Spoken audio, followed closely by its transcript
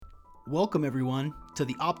Welcome, everyone, to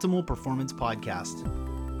the Optimal Performance Podcast.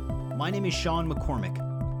 My name is Sean McCormick.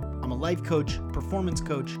 I'm a life coach, performance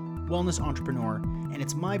coach, wellness entrepreneur, and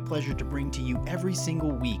it's my pleasure to bring to you every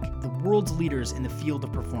single week the world's leaders in the field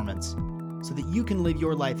of performance so that you can live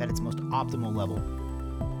your life at its most optimal level.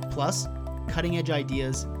 Plus, cutting-edge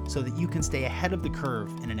ideas so that you can stay ahead of the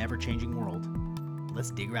curve in an ever-changing world.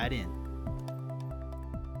 Let's dig right in.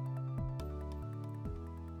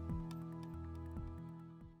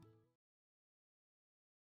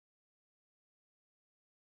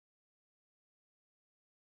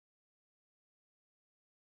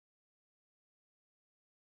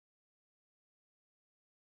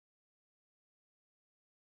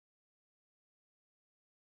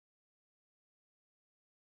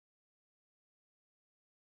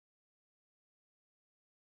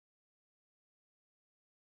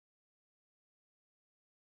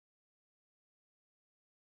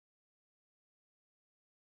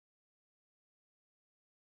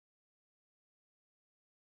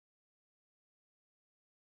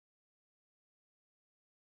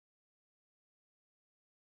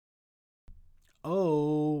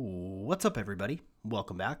 Oh, what's up, everybody?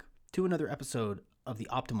 Welcome back to another episode of the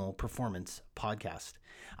Optimal Performance Podcast.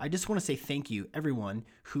 I just want to say thank you, everyone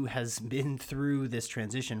who has been through this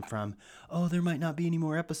transition from, oh, there might not be any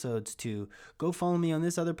more episodes, to go follow me on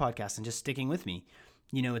this other podcast and just sticking with me.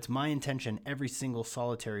 You know, it's my intention every single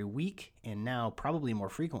solitary week, and now probably more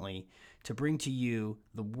frequently, to bring to you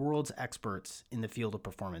the world's experts in the field of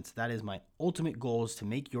performance. That is my ultimate goal, is to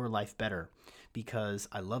make your life better, because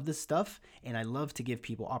I love this stuff and I love to give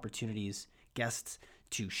people opportunities, guests,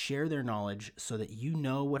 to share their knowledge so that you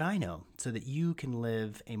know what I know, so that you can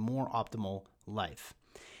live a more optimal life.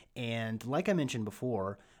 And like I mentioned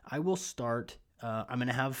before, I will start, I'm going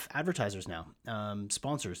to have advertisers now,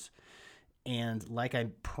 sponsors. And like I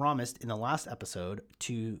promised in the last episode,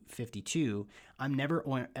 252, I'm never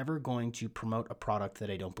ever going to promote a product that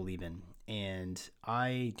I don't believe in. And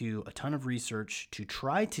I do a ton of research to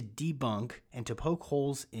try to debunk and to poke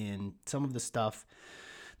holes in some of the stuff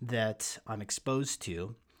that I'm exposed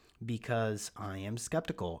to, because I am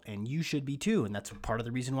skeptical, and you should be too. And that's part of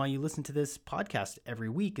the reason why you listen to this podcast every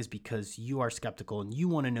week, is because you are skeptical and you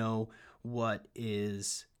want to know what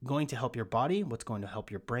is going to help your body, what's going to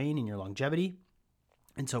help your brain and your longevity.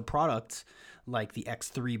 And so products like the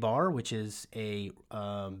X3 bar, which is a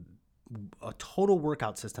total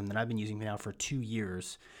workout system that I've been using now for 2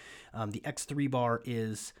 years. The X3 bar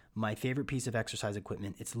is my favorite piece of exercise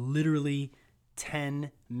equipment. It's literally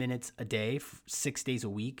 10 minutes a day, 6 days a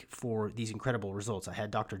week, for these incredible results. I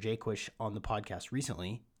had Dr. Jaquish on the podcast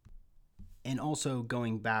recently. And also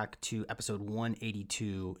going back to episode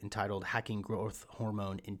 182, entitled Hacking Growth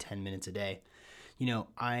Hormone in 10 Minutes a Day. You know,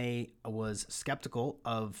 I was skeptical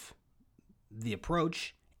of the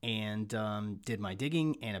approach and did my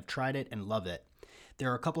digging and have tried it and love it.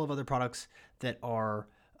 There are a couple of other products that are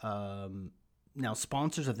now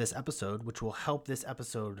sponsors of this episode, which will help this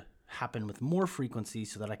episode happen with more frequency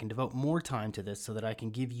so that I can devote more time to this, so that I can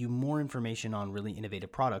give you more information on really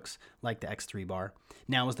innovative products like the X3 bar.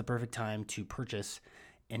 Now is the perfect time to purchase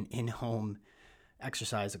an in-home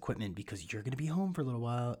exercise equipment, because you're going to be home for a little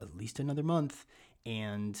while, at least another month.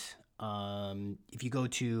 And if you go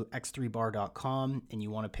to x3bar.com and you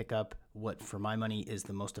want to pick up what, for my money, is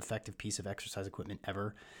the most effective piece of exercise equipment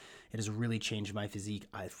ever, it has really changed my physique.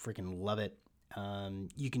 I freaking love it.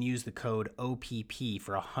 You can use the code OPP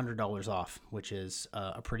for $100 off, which is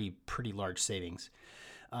a pretty large savings.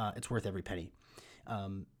 It's worth every penny.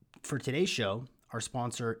 For today's show, our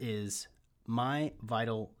sponsor is My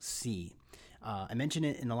Vital C. I mentioned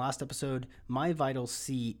it in the last episode. My Vital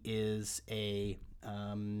C is it's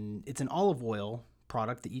an olive oil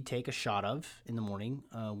product that you take a shot of in the morning,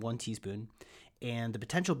 1 teaspoon. And the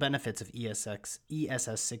potential benefits of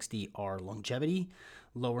ESS60 are longevity,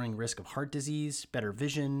 lowering risk of heart disease, better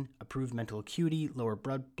vision, improved mental acuity, lower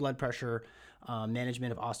blood pressure,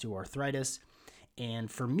 management of osteoarthritis.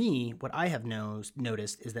 And for me, what I have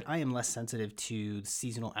noticed is that I am less sensitive to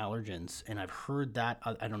seasonal allergens. And I've heard that,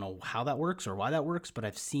 I don't know how that works or why that works, but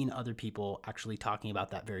I've seen other people actually talking about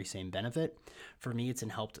that very same benefit. For me, it's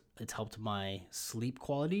helped my sleep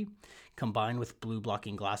quality, combined with blue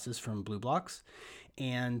blocking glasses from BlueBlocks.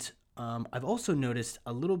 And I've also noticed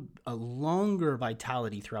a longer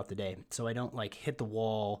vitality throughout the day. So I don't hit the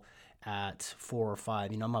wall at 4 or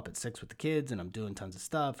 5. You know, I'm up at 6 with the kids and I'm doing tons of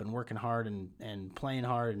stuff and working hard and playing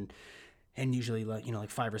hard. And usually,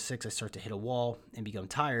 5 or 6, I start to hit a wall and become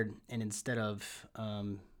tired. And instead of,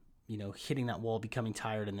 hitting that wall, becoming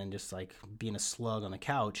tired, and then just like being a slug on the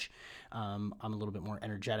couch, I'm a little bit more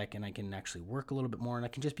energetic and I can actually work a little bit more and I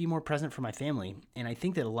can just be more present for my family. And I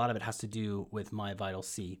think that a lot of it has to do with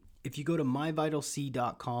MyVitalC. If you go to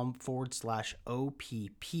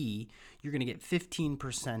myvitalc.com/OPP, you're going to get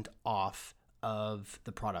 15% off of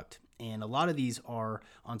the product. And a lot of these are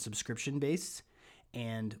on subscription based.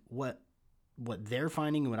 And what they're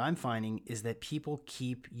finding and what I'm finding is that people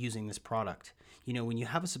keep using this product. When you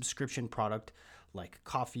have a subscription product like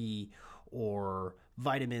coffee or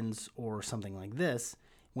vitamins or something like this,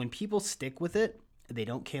 when people stick with it, they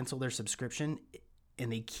don't cancel their subscription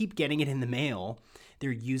and they keep getting it in the mail,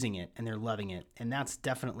 they're using it and they're loving it. And that's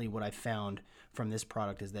definitely what I found from this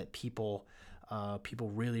product, is that people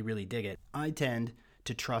really, really dig it. I tend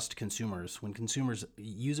to trust consumers. When consumers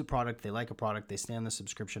use a product, they like a product, they stay on the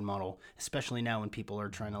subscription model, especially now when people are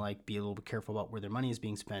trying to be a little bit careful about where their money is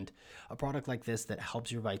being spent. A product like this that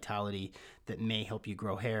helps your vitality, that may help you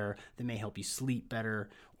grow hair, that may help you sleep better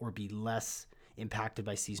or be less impacted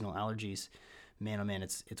by seasonal allergies, man, oh man,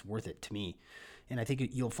 it's worth it to me. And I think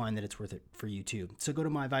you'll find that it's worth it for you too. So go to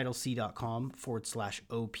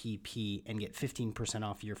myvitalc.com/OPP and get 15%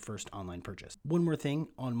 off your first online purchase. One more thing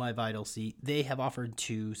on MyVitalC, they have offered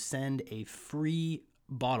to send a free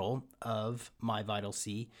bottle of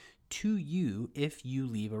MyVitalC to you if you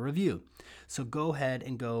leave a review. So go ahead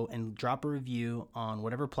and drop a review on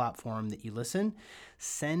whatever platform that you listen.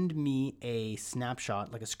 Send me a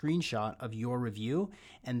snapshot, like a screenshot of your review,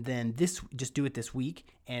 and then just do it this week,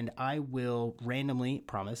 and I will randomly,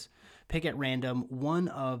 promise, pick at random one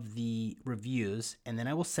of the reviews, and then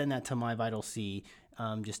I will send that to MyVitalC,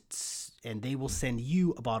 and they will send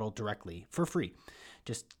you a bottle directly for free.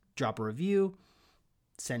 Just drop a review,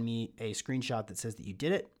 send me a screenshot that says that you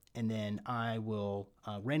did it, and then I will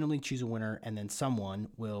randomly choose a winner, and then someone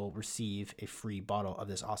will receive a free bottle of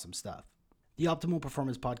this awesome stuff. The Optimal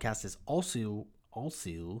Performance Podcast is also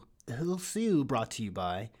brought to you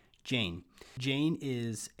by Jane. Jane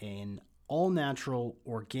is an all-natural,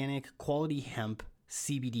 organic, quality hemp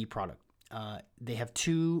CBD product. They have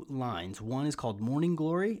two lines. One is called Morning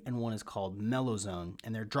Glory and one is called Mellow Zone,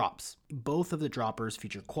 and they're drops. Both of the droppers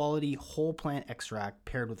feature quality whole plant extract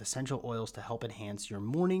paired with essential oils to help enhance your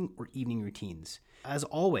morning or evening routines. As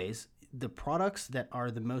always, the products that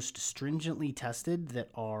are the most stringently tested, that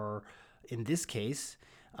are, in this case,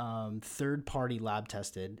 third-party lab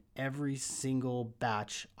tested. Every single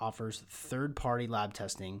batch offers third-party lab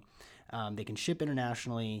testing. They can ship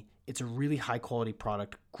internationally. It's a really high-quality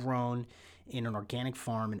product grown in an organic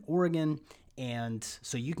farm in Oregon. And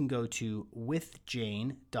so you can go to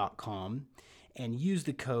withjane.com and use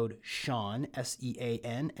the code Sean,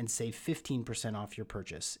 SEAN, and save 15% off your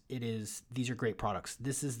purchase. These are great products.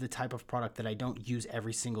 This is the type of product that I don't use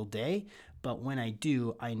every single day, but when I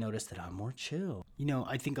do, I notice that I'm more chill.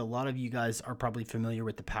 I think a lot of you guys are probably familiar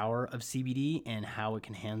with the power of CBD and how it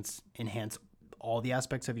can enhance all the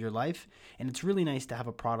aspects of your life. And it's really nice to have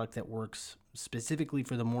a product that works specifically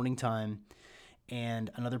for the morning time and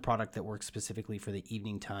another product that works specifically for the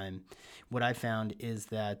evening time. What I found is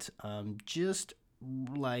that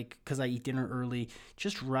because I eat dinner early,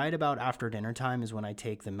 just right about after dinner time is when I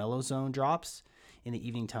take the Mellow Zone drops in the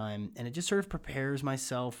evening time. And it just sort of prepares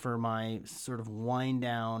myself for my sort of wind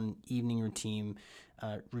down evening routine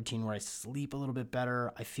where I sleep a little bit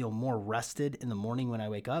better. I feel more rested in the morning when I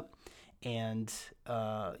wake up. And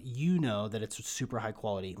that it's super high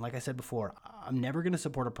quality. Like I said before, I'm never going to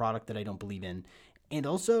support a product that I don't believe in. And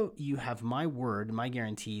also, you have my word, my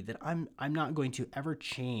guarantee that I'm not going to ever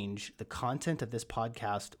change the content of this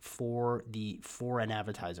podcast for an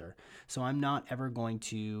advertiser. So I'm not ever going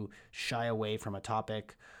to shy away from a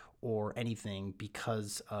topic or anything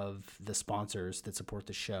because of the sponsors that support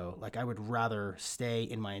the show. Like, I would rather stay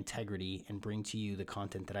in my integrity and bring to you the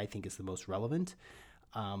content that I think is the most relevant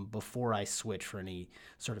before I switch for any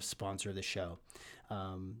sort of sponsor of the show.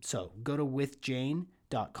 So go to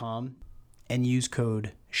withjane.com and use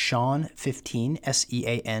code Sean15,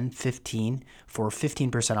 SEAN 15 for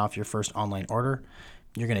 15% off your first online order.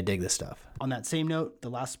 You're going to dig this stuff. On that same note, the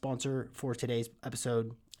last sponsor for today's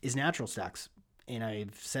episode is Natural Stacks. And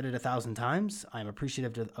I've said it 1,000 times. I'm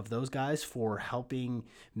appreciative of those guys for helping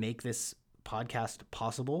make this podcast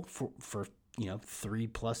possible for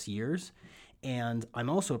 3+ years. And I'm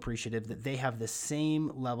also appreciative that they have the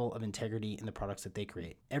same level of integrity in the products that they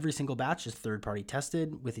create. Every single batch is third-party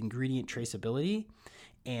tested with ingredient traceability,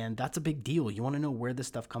 and that's a big deal. You want to know where this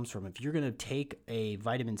stuff comes from. If you're going to take a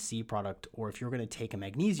vitamin C product, or if you're going to take a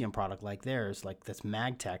magnesium product like theirs, like that's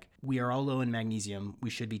MagTech, we are all low in magnesium.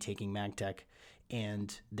 We should be taking MagTech,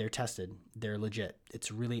 and they're tested. They're legit.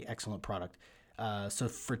 It's a really excellent product. So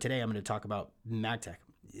for today, I'm going to talk about MagTech.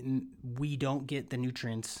 We don't get the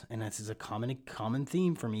nutrients, and this is a common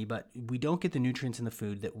theme for me, but we don't get the nutrients in the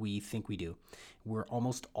food that we think we do. We're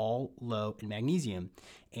almost all low in magnesium,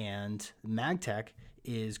 and MagTech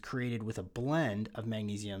is created with a blend of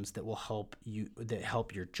magnesiums that will help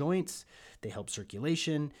your joints, they help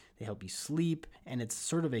circulation, they help you sleep, and it's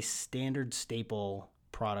sort of a standard staple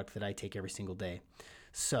product that I take every single day.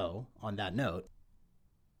 So on that note,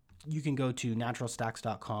 you can go to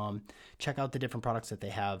naturalstacks.com, check out the different products that they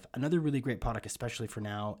have. Another really great product, especially for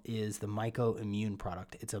now, is the Myco Immune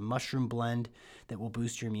product. It's a mushroom blend that will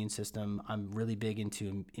boost your immune system. I'm really big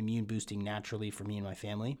into immune boosting naturally for me and my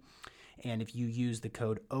family. And if you use the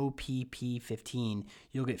code OPP15,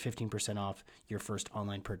 you'll get 15% off your first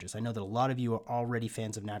online purchase. I know that a lot of you are already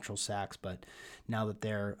fans of Natural Stacks, but now that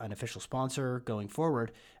they're an official sponsor going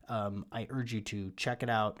forward, I urge you to check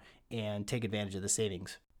it out and take advantage of the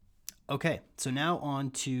savings. Okay, so now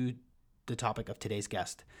on to the topic of today's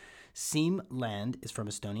guest. Siim Land is from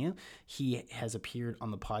Estonia. He has appeared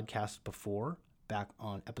on the podcast before, back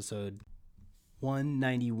on episode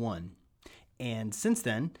 191. And since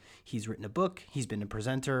then, he's written a book. He's been a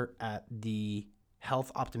presenter at the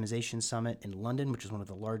Health Optimization Summit in London, which is one of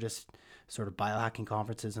the largest sort of biohacking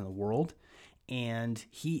conferences in the world. And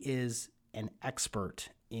he is an expert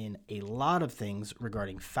in a lot of things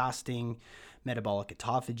regarding fasting, metabolic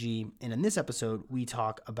autophagy. And in this episode, we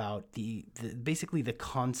talk about basically the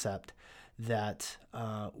concept that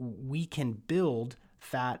we can build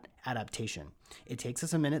fat adaptation. It takes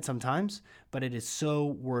us a minute sometimes, but it is so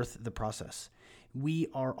worth the process. We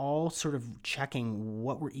are all sort of checking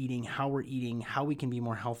what we're eating, how we can be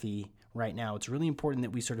more healthy right now. It's really important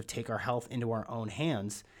that we sort of take our health into our own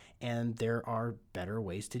hands, and there are better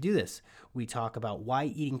ways to do this. We talk about why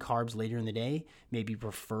eating carbs later in the day may be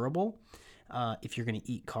preferable if you're going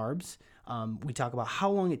to eat carbs. We talk about how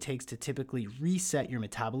long it takes to typically reset your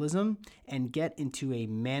metabolism and get into a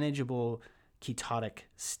manageable ketotic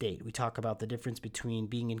state. We talk about the difference between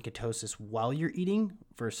being in ketosis while you're eating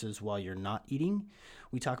versus while you're not eating.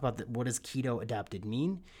 We talk about what does keto adapted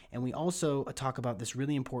mean, and we also talk about this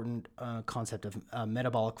really important concept of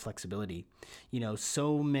metabolic flexibility.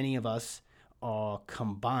 So many of us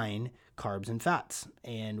combine carbs and fats,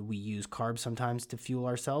 and we use carbs sometimes to fuel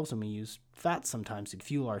ourselves, and we use fats sometimes to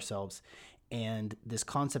fuel ourselves. And this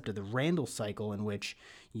concept of the Randle cycle, in which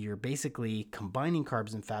you're basically combining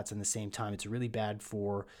carbs and fats in the same time, it's bad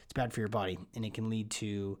for your body, and it can lead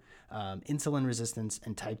to insulin resistance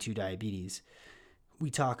and type 2 diabetes. We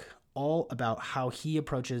talk all about how he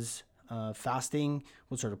approaches fasting,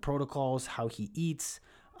 what sort of protocols, how he eats,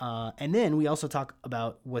 and then we also talk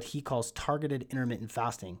about what he calls targeted intermittent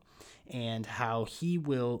fasting, and how he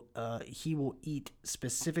will eat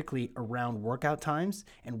specifically around workout times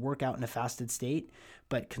and work out in a fasted state,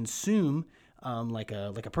 but consume like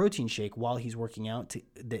a protein shake while he's working out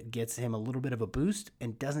that gets him a little bit of a boost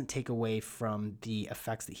and doesn't take away from the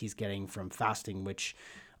effects that he's getting from fasting, which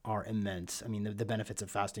are immense. I mean, the benefits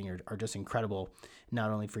of fasting are just incredible, not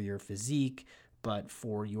only for your physique, but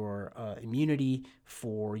for your immunity,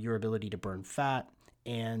 for your ability to burn fat.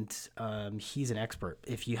 And he's an expert.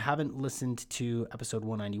 If you haven't listened to episode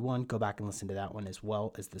 191, go back and listen to that one as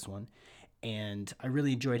well as this one. And I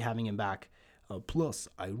really enjoyed having him back. Plus,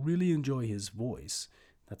 I really enjoy his voice.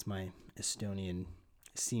 That's my Estonian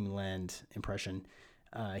Siim Land impression.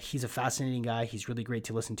 He's a fascinating guy. He's really great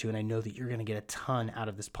to listen to, and I know that you're going to get a ton out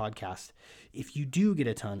of this podcast. If you do get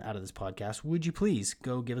a ton out of this podcast, would you please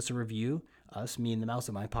go give us a review, me and the mouse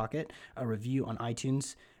in my pocket, a review on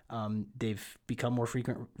iTunes. They've become more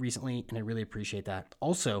frequent recently, and I really appreciate that.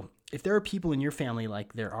 Also, if there are people in your family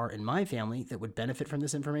like there are in my family that would benefit from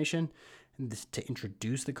this information, to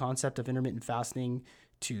introduce the concept of intermittent fasting,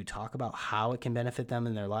 to talk about how it can benefit them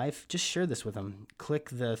in their life, just share this with them. Click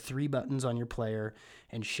the 3 buttons on your player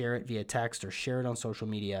and share it via text or share it on social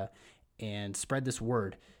media and spread this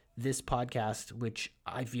word. This podcast, which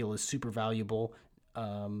I feel is super valuable,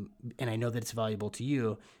 and I know that it's valuable to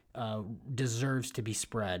you, deserves to be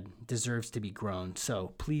spread, deserves to be grown.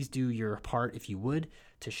 So please do your part, if you would,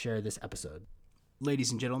 to share this episode.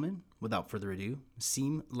 Ladies and gentlemen, without further ado,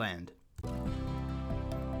 Siim Land.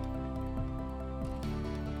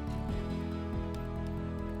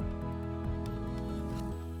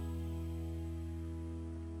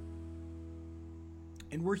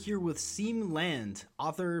 And we're here with Siim Land,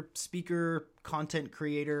 author, speaker, content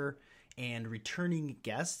creator, and returning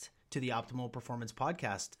guest to the Optimal Performance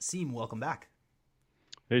Podcast. Siim, welcome back.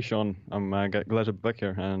 Hey, Sean. I'm glad to be back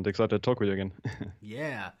here and excited to talk with you again.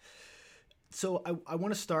 Yeah. So I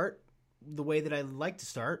want to start the way that I like to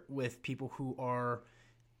start, with people who are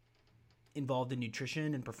involved in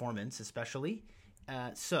nutrition and performance, especially.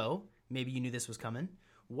 So maybe you knew this was coming.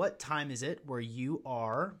 What time is it where you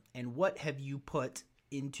are, and what have you put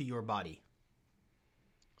into your body?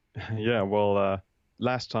 Yeah, well,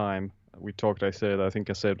 last time we talked, I think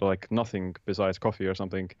I said like nothing besides coffee or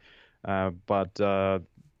something. But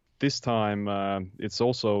this time it's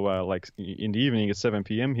also like in the evening, it's 7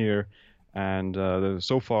 p.m. here, and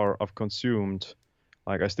so far I've consumed,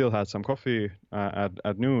 like I still had some coffee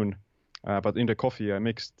at noon, but in the coffee I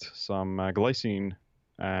mixed some glycine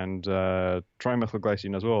and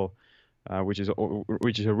trimethylglycine as well, which is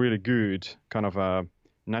a really good kind of a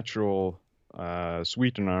natural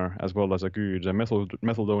sweetener as well as a good methyl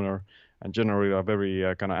donor, and generally a very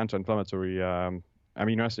kind of anti-inflammatory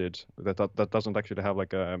amino acid that doesn't actually have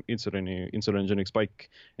like a insulinogenic spike.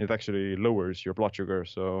 It actually lowers your blood sugar.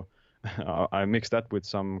 So I mixed that with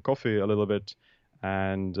some coffee a little bit,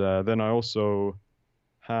 and then I also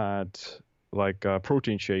had like a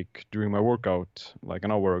protein shake during my workout like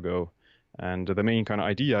an hour ago. And the main kind of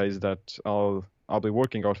idea is that I'll be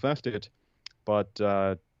working out fasted,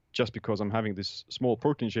 but just because I'm having this small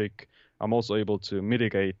protein shake, I'm also able to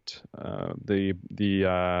mitigate the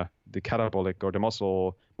catabolic or the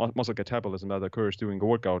muscle catabolism that occurs during a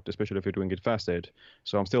workout, especially if you're doing it fasted.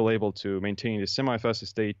 So I'm still able to maintain the semi-fasted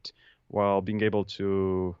state while being able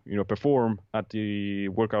to perform at the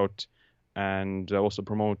workout and also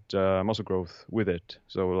promote muscle growth with it.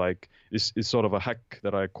 So like it's sort of a hack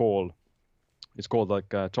that I call. It's called like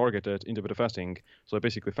targeted intermittent fasting. So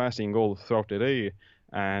basically fasting all throughout the day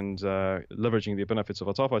and leveraging the benefits of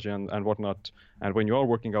autophagy and whatnot. And when you are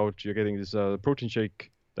working out, you're getting this protein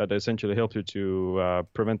shake that essentially helps you to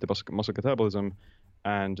prevent the muscle catabolism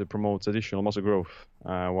and promotes additional muscle growth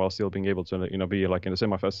while still being able to be like in a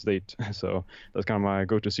semi-fast state. So that's kind of my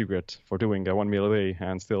go-to secret for doing one meal a day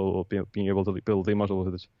and still being able to build the muscle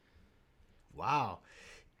with it. Wow.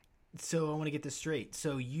 So I want to get this straight.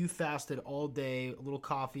 So you fasted all day, a little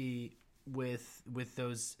coffee with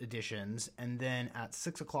those additions, and then at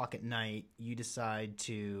 6 o'clock at night, you decide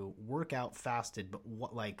to work out fasted. But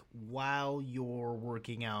what, like while you're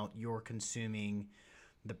working out, you're consuming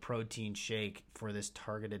the protein shake for this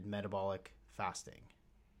targeted metabolic fasting.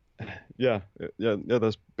 Yeah.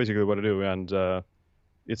 That's basically what I do, and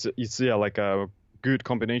it's yeah like a good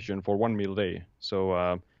combination for one meal a day.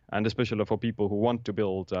 So and especially for people who want to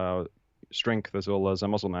build strength as well as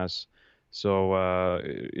muscle mass. So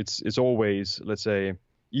it's always, let's say,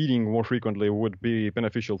 eating more frequently would be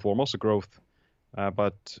beneficial for muscle growth,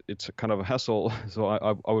 but it's kind of a hassle. So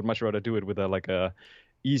I would much rather do it with a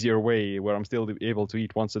easier way where I'm still able to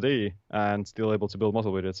eat once a day and still able to build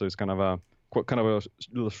muscle with it. So it's kind of a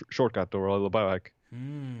little shortcut or a little biohack.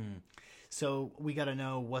 So we got to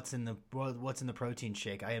know what's in the protein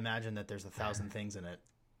shake. I imagine that there's 1,000 things in it.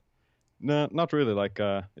 No, not really. Like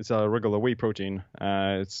it's a regular whey protein.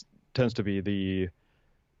 It tends to be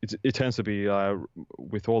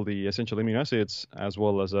with all the essential amino acids as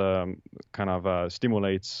well as kind of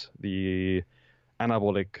stimulates the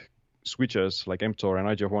anabolic switches like mTOR and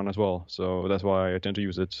IGF-1 as well. So that's why I tend to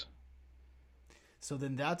use it. So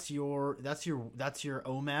then that's your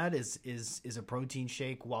OMAD is a protein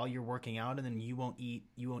shake while you're working out, and then you won't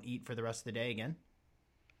eat for the rest of the day again.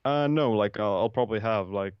 No, like I'll probably have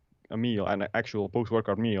like a meal, an actual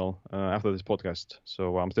post-workout meal after this podcast.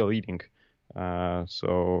 So I'm still eating.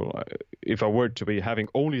 So if I were to be having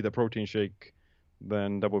only the protein shake,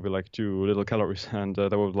 then that would be like too little calories, and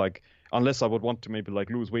that would like unless I would want to maybe like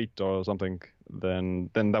lose weight or something, then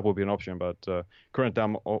that would be an option. But currently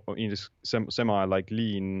I'm in this semi like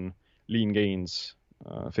lean gains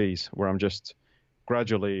phase where I'm just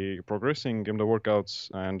gradually progressing in the workouts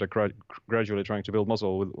and gradually trying to build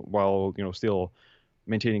muscle while still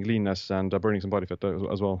maintaining leanness and burning some body fat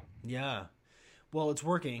as well. Yeah. Well, it's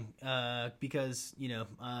working because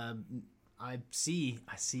I see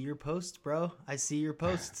your posts, bro. I see your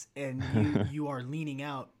posts, and you are leaning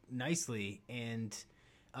out nicely. And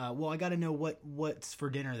well, I got to know what's for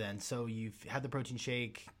dinner then. So you've had the protein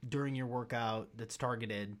shake during your workout that's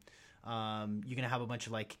targeted. You're gonna have a bunch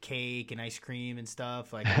of like cake and ice cream and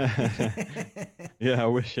stuff like. Yeah, I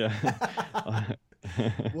wish. Yeah.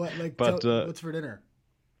 What like? But what's for dinner?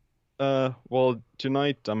 Well,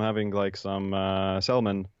 tonight I'm having like some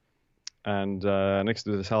salmon, and next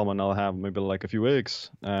to the salmon I'll have maybe like a few eggs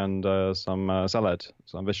and some salad,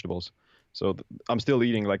 some vegetables. So I'm still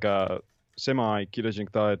eating like a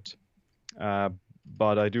semi-ketogenic diet,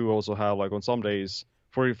 but I do also have like on some days,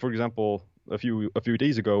 for example, a few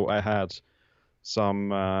days ago I had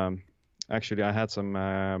some actually I had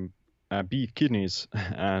some beef kidneys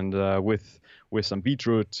and with some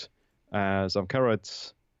beetroot, some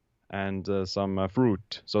carrots and some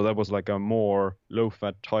fruit. So that was like a more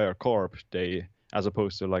low-fat, higher carb day as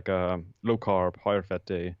opposed to like a low-carb, higher-fat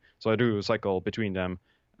day. So I do cycle between them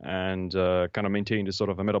and kind of maintain this sort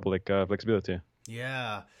of a metabolic flexibility.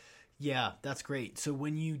 Yeah. Yeah, that's great. So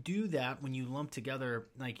when you do that, when you lump together,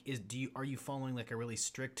 like, are you following like a really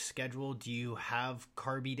strict schedule? Do you have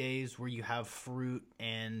carby days where you have fruit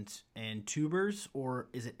and tubers, or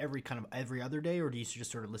is it every other day, or do you just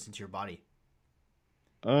sort of listen to your body?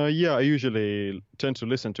 Yeah, I usually tend to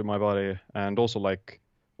listen to my body and also like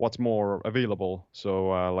what's more available. So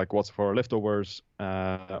like what's for leftovers,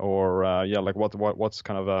 or yeah, like what's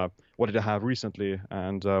kind of what did I have recently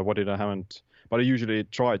and what did I haven't. But I usually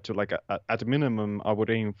try to like at a minimum I would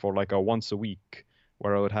aim for like a once a week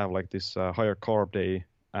where I would have like this higher carb day,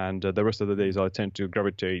 and the rest of the days I tend to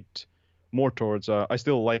gravitate more towards. I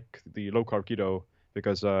still like the low carb keto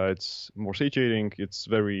because it's more satiating, it's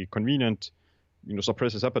very convenient,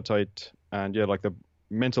 suppresses appetite, and yeah, like the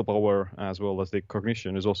mental power as well as the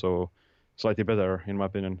cognition is also slightly better in my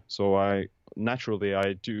opinion. So I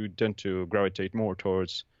do tend to gravitate more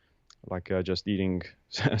towards like just eating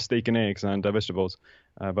steak and eggs and vegetables,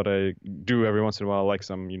 but I do every once in a while like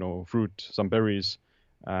some fruit, some berries,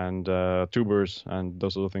 and tubers and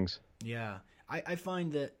those sort of things. Yeah, I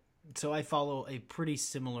find that, so I follow a pretty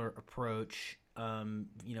similar approach.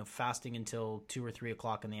 Fasting until 2 or 3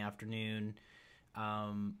 o'clock in the afternoon.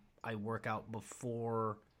 I work out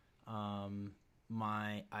before I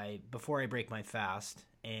break my fast,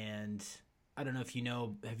 and I don't know if you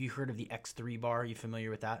know. Have you heard of the X3 bar? Are you familiar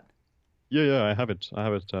with that? Yeah, I have it.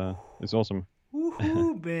 It's awesome.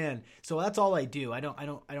 Woohoo, man! So that's all I do. I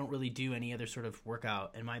don't really do any other sort of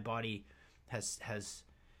workout, and my body has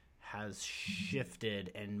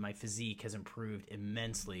shifted, and my physique has improved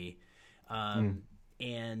immensely. Mm.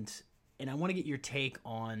 And I want to get your take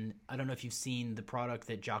on. I don't know if you've seen the product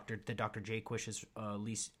that Dr. Jaquish has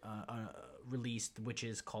released, which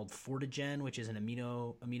is called Fortigen, which is an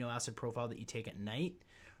amino acid profile that you take at night.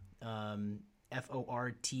 Fortagen,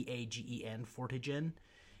 Fortigen,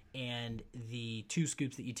 and the 2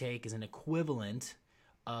 scoops that you take is an equivalent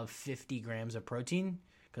of 50 grams of protein,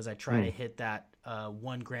 because I try to hit that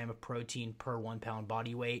 1 gram of protein per 1 pound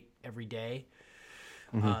body weight every day,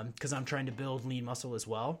 because I'm trying to build lean muscle as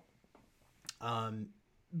well.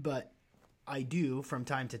 But I do from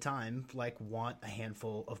time to time like want a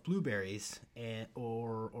handful of blueberries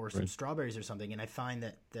or some strawberries or something, and I find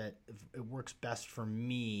that it works best for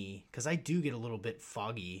me because I do get a little bit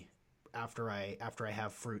foggy after I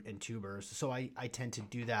have fruit and tubers. So I tend to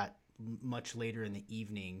do that much later in the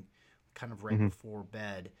evening, kind of right before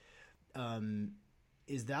bed.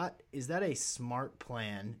 Is that a smart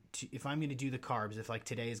plan if I'm going to do the carbs? If like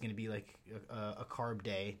today is going to be like a carb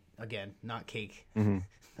day, again, not cake,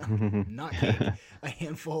 not cake, a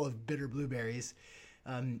handful of bitter blueberries.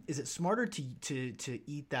 Is it smarter to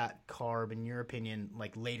eat that carb, in your opinion,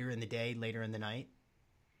 like later in the day, later in the night?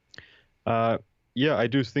 Yeah, I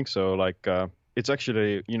do think so. Like, it's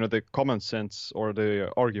actually, the common sense or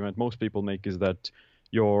the argument most people make is that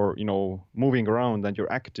you're, moving around and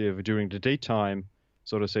you're active during the daytime,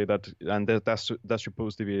 so to say that, and that's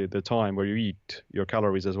supposed to be the time where you eat your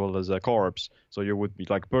calories as well as carbs. So you would be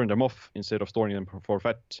like burn them off instead of storing them for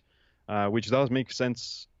fat, which does make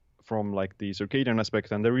sense from like the circadian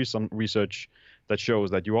aspect. And there is some research that shows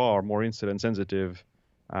that you are more insulin sensitive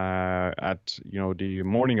at the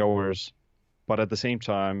morning hours, but at the same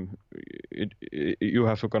time, you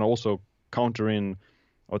have to kind of also counter in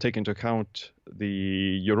or take into account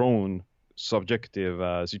your own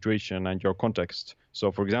subjective situation and your context. So,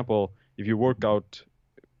 for example, if you work out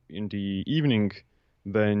in the evening,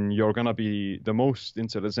 then you're gonna be the most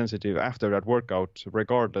insulin sensitive after that workout,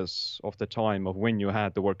 regardless of the time of when you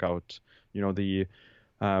had the workout. The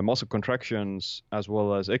muscle contractions as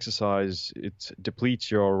well as exercise, it depletes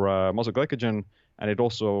your muscle glycogen, and it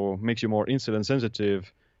also makes you more insulin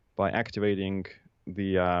sensitive by activating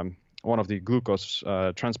the one of the glucose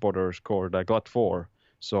transporters called GLUT4.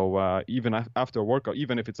 So even after workout,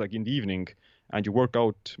 even if it's like in the evening and you work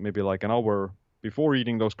out maybe like an hour before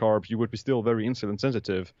eating those carbs, you would be still very insulin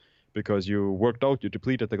sensitive because you worked out, you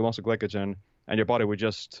depleted the muscle glycogen, and your body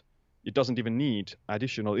it doesn't even need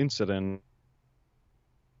additional insulin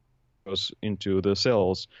goes into the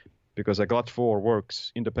cells because a GLUT4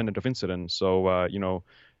 works independent of insulin. So,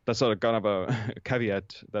 that's sort of kind of a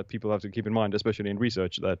caveat that people have to keep in mind, especially in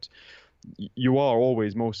research, that you are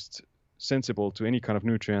always most sensible to any kind of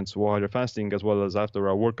nutrients while you're fasting as well as after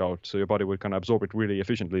a workout. So your body would kind of absorb it really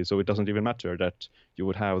efficiently. So it doesn't even matter that you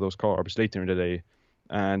would have those carbs later in the day.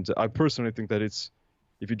 And I personally think that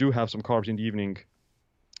if you do have some carbs in the evening,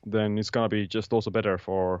 then it's going to be just also better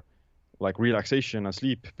for like relaxation and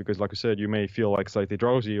sleep, because like you said, you may feel like slightly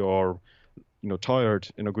drowsy or tired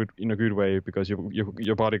in a good way, because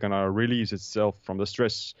your body gonna release itself from the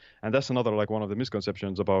stress. And that's another like one of the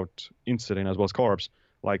misconceptions about insulin as well as carbs.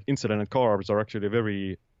 Like insulin and carbs are actually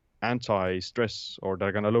very anti-stress, or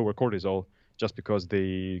they're gonna lower cortisol, just because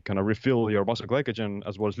they kind of refill your muscle glycogen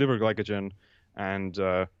as well as liver glycogen, and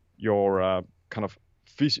your kind of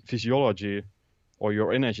physiology or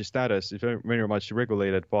your energy status is very, very much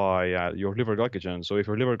regulated by your liver glycogen. So if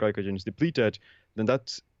your liver glycogen is depleted, then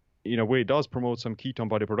that in a way does promote some ketone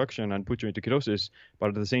body production and put you into ketosis. But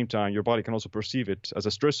at the same time, your body can also perceive it as a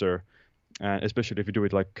stressor, especially if you do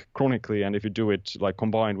it like chronically, and if you do it like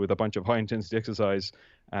combined with a bunch of high intensity exercise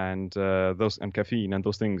and caffeine and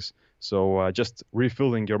those things. So just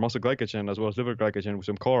refilling your muscle glycogen as well as liver glycogen with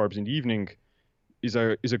some carbs in the evening is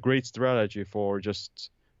a great strategy for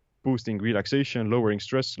just boosting relaxation, lowering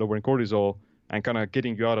stress, lowering cortisol, and kind of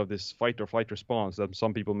getting you out of this fight or flight response that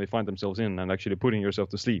some people may find themselves in, and actually putting yourself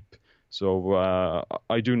to sleep. So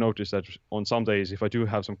I do notice that on some days, if I do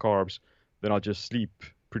have some carbs, then I'll just sleep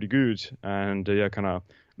pretty good, and kind of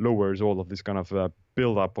lowers all of this kind of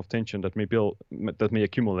build up of tension that may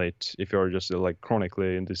accumulate if you're just like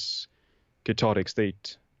chronically in this ketotic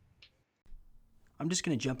state. I'm just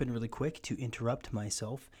going to jump in really quick to interrupt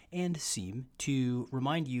myself and Seem to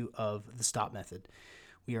remind you of the STOP method.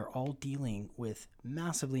 We are all dealing with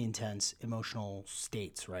massively intense emotional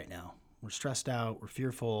states right now. We're stressed out, we're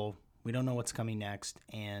fearful, we don't know what's coming next,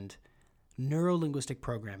 and neuro-linguistic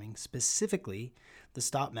programming, specifically the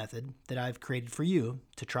STOP method that I've created for you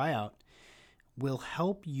to try out, will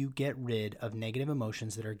help you get rid of negative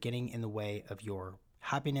emotions that are getting in the way of your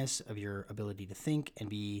happiness, of your ability to think and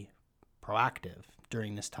be proactive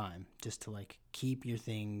during this time, just to like keep your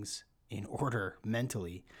things in order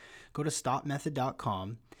mentally. Go to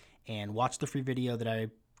stopmethod.com and watch the free video that I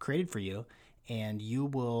created for you, and you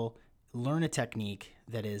will learn a technique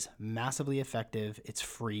that is massively effective. It's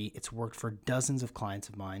free. It's worked for dozens of clients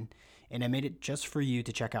of mine, and I made it just for you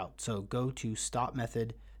to check out. So go to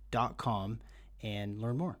stopmethod.com and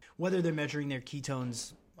learn more. Whether they're measuring their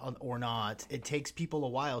ketones or not, it takes people a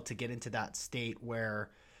while to get into that state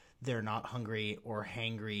where they're not hungry or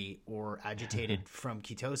hangry or agitated from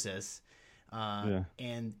ketosis.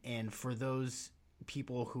 And for those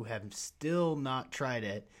people who have still not tried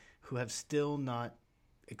it, who have still not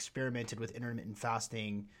experimented with intermittent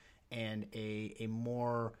fasting and a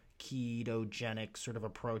more ketogenic sort of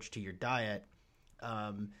approach to your diet,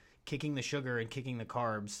 kicking the sugar and kicking the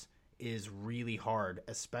carbs is really hard,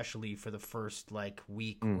 especially for the first like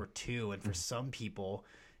week or two. And for some people,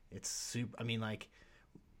 it's super. I mean, like,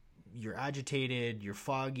 you're agitated, you're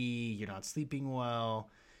foggy, you're not sleeping well.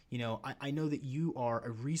 I know that you are a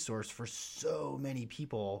resource for so many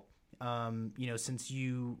people. Since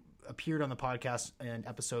you appeared on the podcast in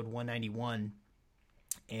episode 191,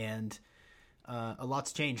 and a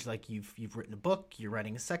lot's changed. Like you've written a book, you're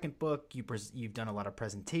writing a second book, you've done a lot of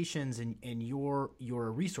presentations, and you're a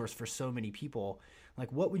resource for so many people. Like,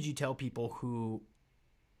 what would you tell people who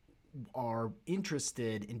are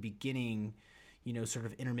interested in beginning, sort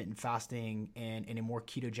of intermittent fasting and in a more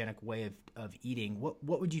ketogenic way of eating?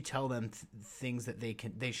 What would you tell them things that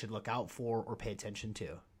they should look out for or pay attention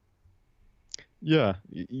to? Yeah,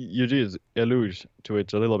 you did allude to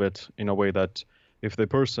it a little bit, in a way that if the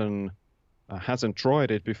person hasn't tried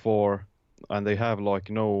it before and they have like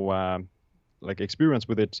no experience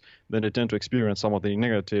with it, then they tend to experience some of the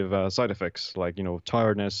negative side effects, like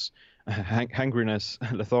tiredness, hangriness,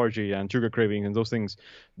 lethargy, and sugar craving, and those things.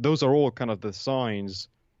 Those are all kind of the signs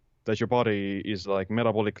that your body is like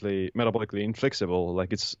metabolically inflexible,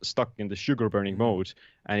 like it's stuck in the sugar burning mode,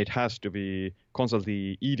 and it has to be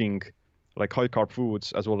constantly eating like high carb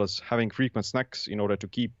foods as well as having frequent snacks in order to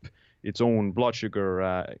keep its own blood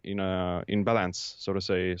sugar in balance, so to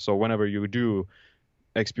say. So whenever you do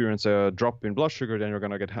experience a drop in blood sugar, then you're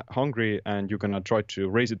gonna get hungry, and you're gonna try to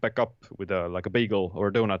raise it back up with a bagel or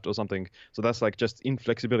a donut or something. So that's like just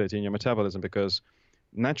inflexibility in your metabolism, because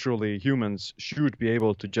naturally humans should be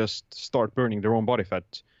able to just start burning their own body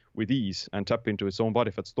fat with ease and tap into its own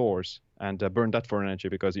body fat stores and burn that for energy,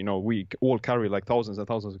 because we all carry like thousands and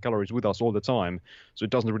thousands of calories with us all the time. So it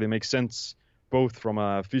doesn't really make sense, both from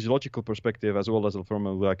a physiological perspective as well as from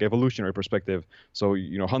a like evolutionary perspective. So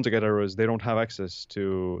hunter-gatherers, they don't have access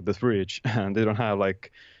to the fridge and they don't have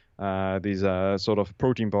like these sort of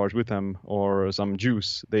protein bars with them or some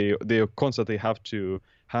juice. They constantly have to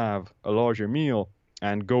have a larger meal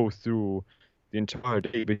and go through the entire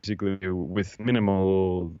day basically with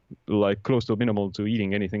minimal, like close to minimal to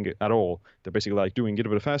eating anything at all. They're basically like doing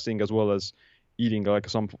intermittent fasting as well as eating like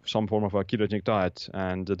some form of a ketogenic diet.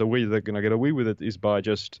 And the way they're gonna get away with it is by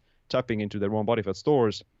just tapping into their own body fat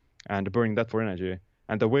stores and burning that for energy.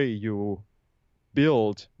 And the way you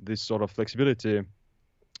build this sort of flexibility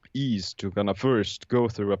is to kind of first go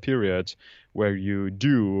through a period where you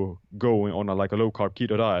do go on like a low carb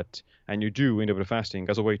keto diet, and you do intermittent fasting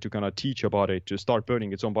as a way to kind of teach your body to start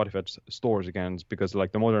burning its own body fat stores again, because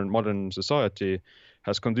like the modern society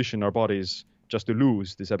has conditioned our bodies just to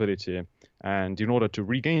lose this ability, and in order to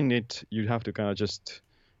regain it, you have to kind of just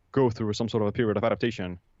go through some sort of a period of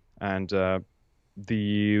adaptation. And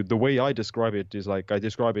the way I describe it is like I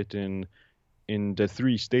describe it in the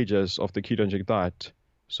 3 stages of the ketogenic diet.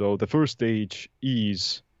 So the first stage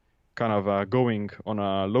is kind of going on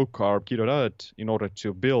a low carb keto diet in order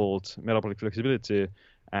to build metabolic flexibility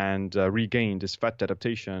and regain this fat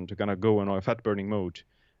adaptation to kind of go in a fat burning mode.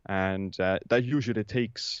 And that usually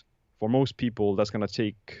takes, for most people, that's going to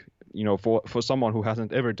take, for someone who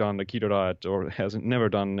hasn't ever done a keto diet or hasn't never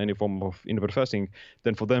done any form of intermittent fasting,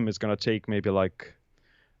 then for them it's going to take maybe like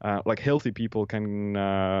healthy people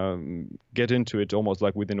can get into it almost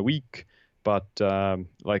like within a week. But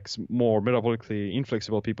like more metabolically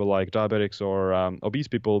inflexible people like diabetics or obese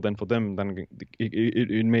people, then for them, then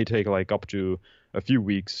it may take like up to a few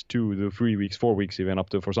weeks, 2 to 3 weeks, 4 weeks, even up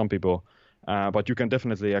to for some people. But you can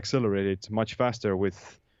definitely accelerate it much faster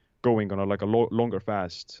with going on a longer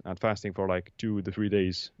fast and fasting for like 2 to 3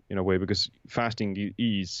 days in a way, because fasting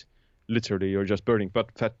is literally you're just burning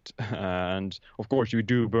fat, and of course you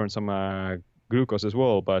do burn some glucose as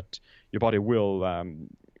well, but your body will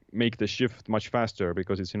make the shift much faster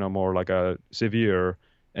because it's more like a severe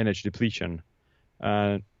energy depletion.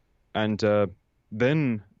 And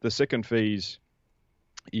then the second phase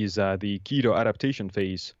is the keto adaptation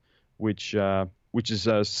phase, which is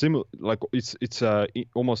similar, like it's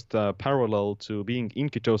almost parallel to being in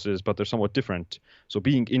ketosis, but they're somewhat different. So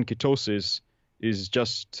being in ketosis is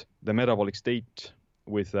just the metabolic state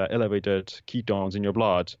with elevated ketones in your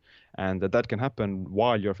blood, and that can happen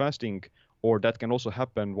while you're fasting, or that can also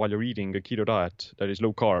happen while you're eating a keto diet that is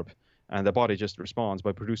low carb, and the body just responds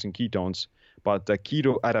by producing ketones. But the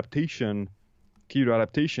keto adaptation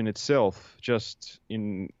itself, just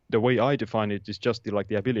in the way I define it, is just the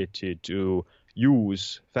ability to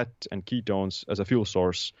use fat and ketones as a fuel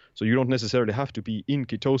source. So you don't necessarily have to be in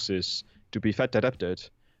ketosis to be fat adapted.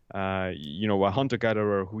 A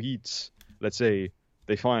hunter-gatherer who eats, let's say,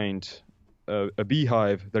 they find a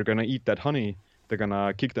beehive, they're going to eat that honey, they're going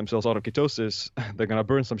to kick themselves out of ketosis, they're going to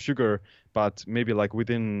burn some sugar, but maybe like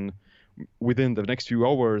within the next few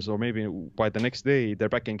hours or maybe by the next day, they're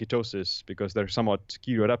back in ketosis because they're somewhat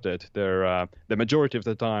keto adapted. They're the majority of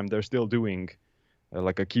the time, they're still doing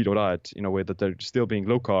like a keto diet in a way that they're still being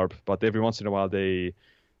low carb, but every once in a while they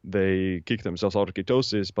kick themselves out of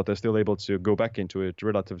ketosis, but they're still able to go back into it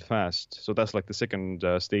relatively fast. So that's like the second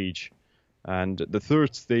stage. And the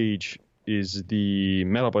third stage is the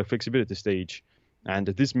metabolic flexibility stage. And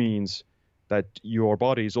this means that your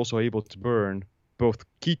body is also able to burn both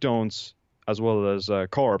ketones as well as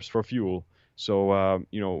carbs for fuel. So,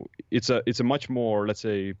 it's a much more, let's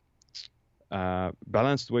say,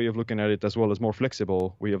 balanced way of looking at it, as well as more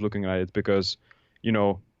flexible way of looking at it, because,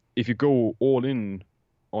 if you go all in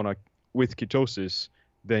with ketosis,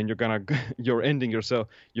 then you're ending yourself.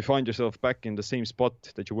 You find yourself back in the same spot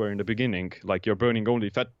that you were in the beginning. Like you're burning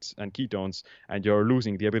only fat and ketones, and you're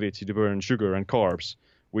losing the ability to burn sugar and carbs,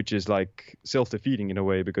 which is like self-defeating in a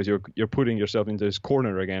way, because you're putting yourself into this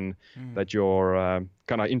corner again, that you're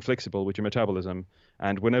kind of inflexible with your metabolism.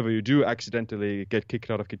 And whenever you do accidentally get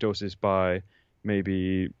kicked out of ketosis by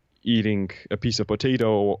maybe eating a piece of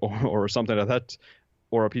potato or something like that,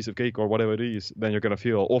 or a piece of cake or whatever it is, then you're going to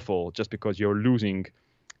feel awful just because you're losing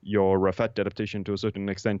your fat adaptation to a certain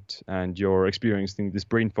extent, and you're experiencing this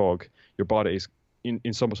brain fog. Your body is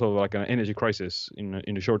in some sort of like an energy crisis in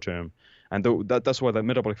the short term. And that's why the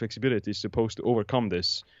metabolic flexibility is supposed to overcome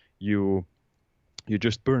this. You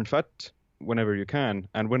just burn fat whenever you can,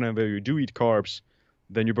 and whenever you do eat carbs,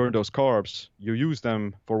 then you burn those carbs, you use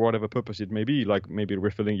them for whatever purpose it may be, like maybe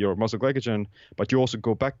refilling your muscle glycogen, but you also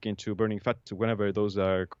go back into burning fat whenever those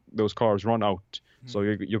carbs run out. So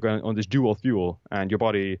you're going on this dual fuel, and your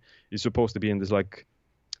body is supposed to be in this like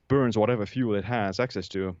burns whatever fuel it has access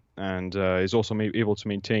to, and is also able to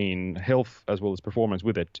maintain health as well as performance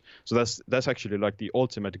with it. So that's actually like the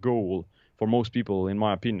ultimate goal for most people, in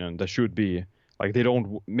my opinion. That should be like they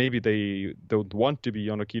don't want to be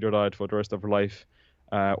on a keto diet for the rest of their life.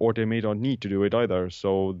 Or they may not need to do it either.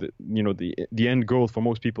 So the end goal for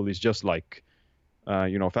most people is just like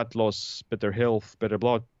fat loss, better health, better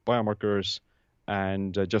blood biomarkers,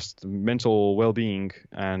 and just mental well-being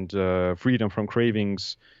and freedom from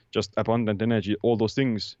cravings, just abundant energy, all those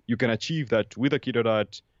things. You can achieve that with a keto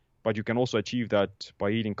diet, but you can also achieve that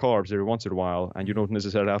by eating carbs every once in a while, and you don't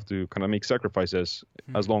necessarily have to kind of make sacrifices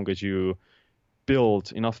as long as you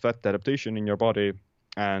build enough fat adaptation in your body,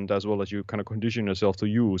 and as well as you kind of condition yourself to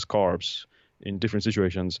use carbs in different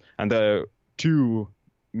situations. And the two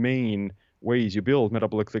main ways you build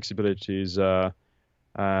metabolic flexibility is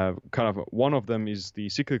kind of one of them is the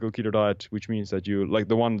cyclical keto diet, which means that you, like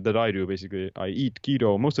the one that I do, basically I eat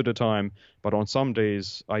keto most of the time, but on some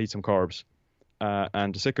days I eat some carbs.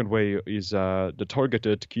 And the second way is the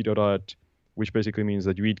targeted keto diet, which basically means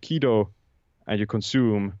that you eat keto and you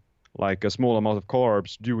consume like a small amount of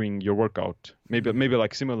carbs during your workout. Maybe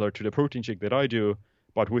like similar to the protein shake that I do,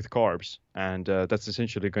 but with carbs. And that's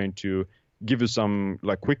essentially going to give you some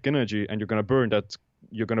like quick energy, and you're gonna burn that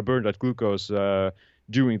glucose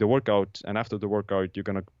during the workout, and after the workout you're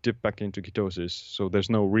gonna dip back into ketosis. So there's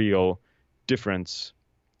no real difference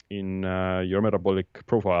in your metabolic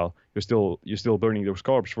profile. You're still burning those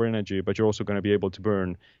carbs for energy, but you're also going to be able to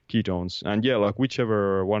burn ketones. And yeah, like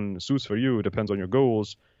whichever one suits for you depends on your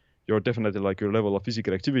goals. You're definitely like your level of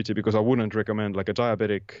physical activity, because I wouldn't recommend like a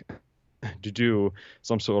diabetic to do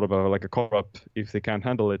some sort of like a carb up if they can't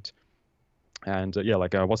handle it. And yeah,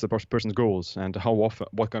 like what's the person's goals, and how often,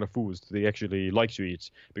 what kind of foods do they actually like to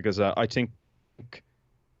eat? Because I think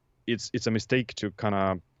it's a mistake to kind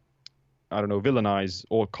of, I don't know, villainize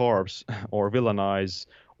all carbs or villainize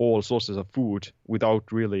all sources of food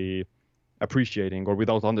without really appreciating or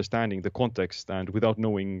without understanding the context and without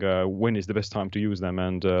knowing when is the best time to use them,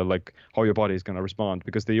 and like how your body is going to respond,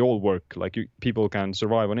 because they all work. Like people can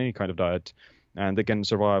survive on any kind of diet, and they can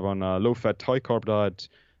survive on a low fat, high carb diet,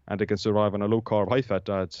 and they can survive on a low carb, high fat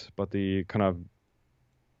diet. But the kind of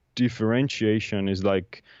differentiation is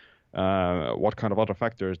like what kind of other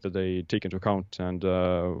factors that they take into account, and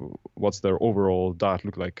what's their overall diet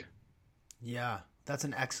look like. Yeah, that's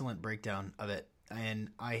an excellent breakdown of it. And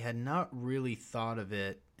I had not really thought of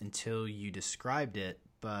it until you described it.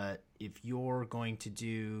 But if you're going to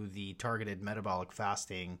do the targeted metabolic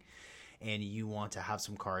fasting and you want to have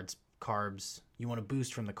some carbs, you want to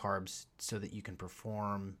boost from the carbs so that you can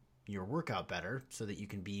perform your workout better, so that you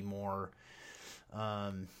can be more,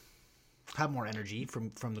 have more energy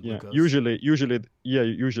from the glucose. Usually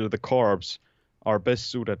the carbs are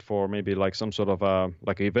best suited for maybe like some sort of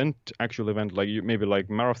like actual event, like maybe like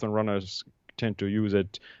marathon runners tend to use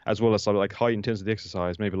it, as well as like high intensity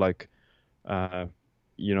exercise, maybe like CrossFit,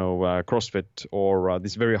 or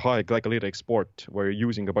this very high glycolytic sport where you're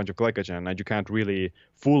using a bunch of glycogen and you can't really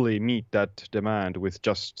fully meet that demand with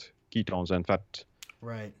just ketones and fat.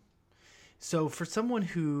 Right. So for someone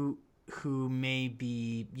who may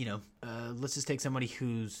be, let's just take somebody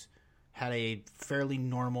who's had a fairly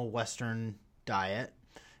normal Western diet,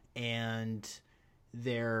 and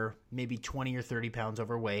they're maybe 20 or 30 pounds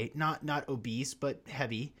overweight, not obese, but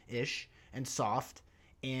heavy-ish and soft,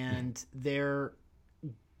 and they're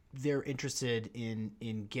interested in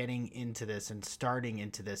getting into this and starting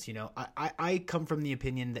into this. I come from the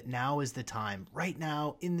opinion that now is the time. Right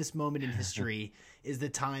now, in this moment in history, is the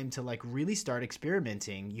time to like really start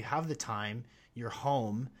experimenting. You have the time. You're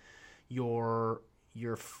home. You're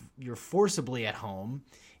forcibly at home,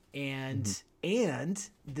 and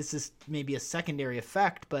this is maybe a secondary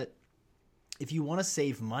effect, but if you want to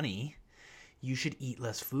save money, you should eat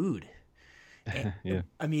less food. Yeah.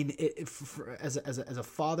 I mean, as a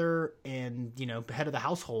father and head of the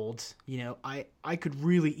household, I could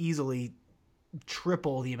really easily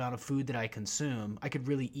triple the amount of food that I consume. I could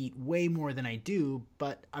really eat way more than I do,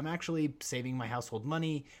 but I'm actually saving my household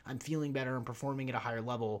money. I'm feeling better and performing at a higher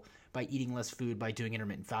level by eating less food, by doing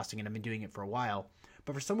intermittent fasting, and I've been doing it for a while.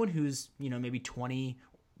 But for someone who's, maybe 20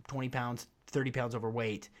 pounds, 30 pounds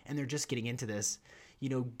overweight, and they're just getting into this,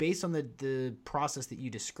 based on the process that you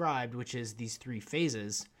described, which is these 3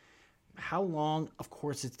 phases, how long, of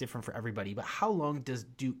course it's different for everybody, but how long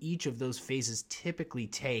do each of those phases typically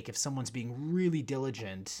take if someone's being really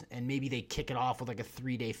diligent, and maybe they kick it off with like a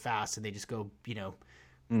 3-day fast and they just go,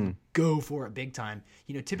 go for it big time?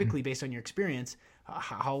 Typically based on your experience,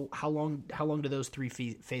 how long do those 3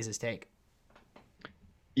 phases take?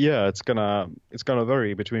 Yeah, it's gonna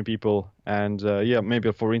vary between people, and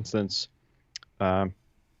maybe for instance,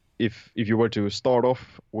 if you were to start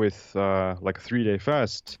off with like a 3-day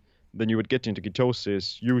fast, then you would get into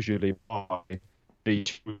ketosis usually by day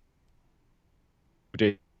 2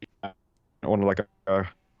 on like a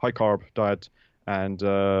high carb diet, and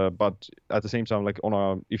but at the same time, like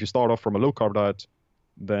if you start off from a low carb diet,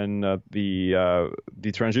 then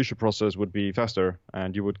the transition process would be faster,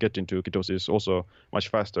 and you would get into ketosis also much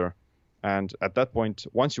faster. And at that point,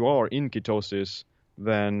 once you are in ketosis,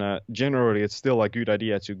 then generally it's still a good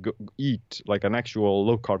idea to eat like an actual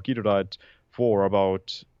low carb keto diet for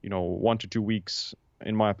about 1 to 2 weeks,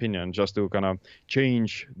 in my opinion, just to kind of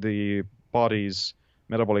change the body's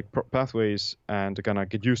metabolic pathways and kind of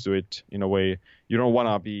get used to it in a way. You don't want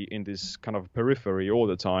to be in this kind of periphery all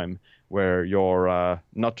the time where you're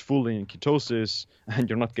not fully in ketosis and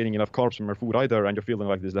you're not getting enough carbs from your food either, and you're feeling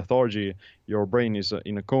like this lethargy. Your brain is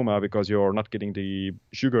in a coma because you're not getting the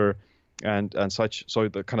sugar and such. So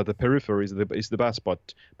the kind of the periphery is the bad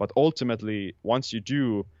spot. But ultimately, once you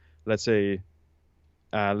do, let's say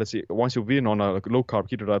once you've been on a low carb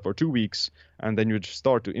keto diet for 2 weeks, and then you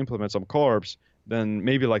start to implement some carbs, then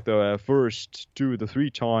maybe like the first 2 to 3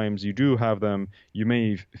 times you do have them, you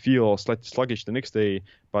may feel slightly sluggish the next day,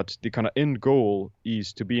 but the kind of end goal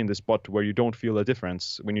is to be in the spot where you don't feel a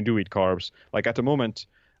difference when you do eat carbs. Like at the moment,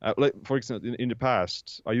 like for example, in the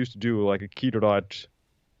past, I used to do like a keto diet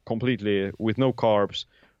completely with no carbs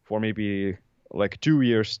for maybe like 2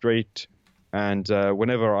 years straight, and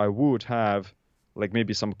whenever I would have like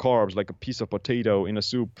maybe some carbs, like a piece of potato in a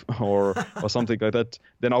soup or something like that,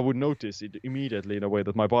 then I would notice it immediately in a way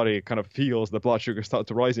that my body kind of feels the blood sugar start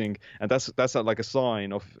to rising, and that's like a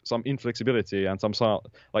sign of some inflexibility and some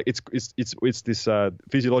like it's this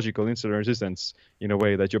physiological insulin resistance in a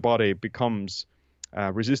way that your body becomes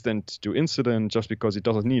resistant to insulin just because it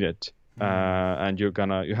doesn't need it. And you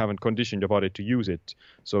haven't conditioned your body to use it,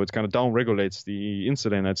 so it kind of down regulates the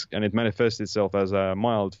insulin, and it manifests itself as a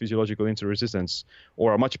mild physiological insulin resistance,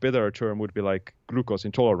 or a much better term would be like glucose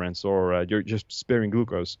intolerance, or you're just sparing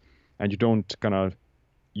glucose, and you don't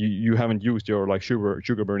you haven't used your like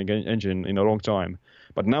sugar burning engine in a long time.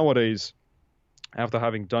 But nowadays, after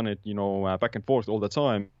having done it back and forth all the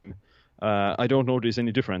time, I don't notice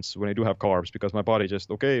any difference when I do have carbs, because my body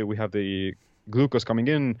just, okay, we have the glucose coming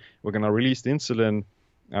in, we're gonna release the insulin,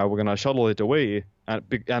 we're gonna shuttle it away, and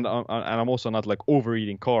I'm also not like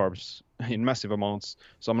overeating carbs in massive amounts,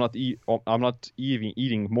 so I'm not even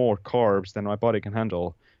eating more carbs than my body can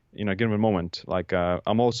handle in a given moment. Like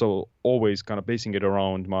I'm also always kind of basing it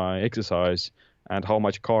around my exercise and how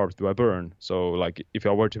much carbs do I burn. So like if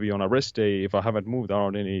I were to be on a rest day, if I haven't moved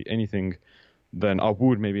around anything, then I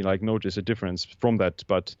would maybe like notice a difference from that.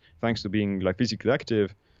 But thanks to being like physically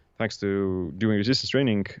active, thanks to doing resistance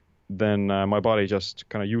training, then my body just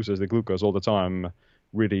kind of uses the glucose all the time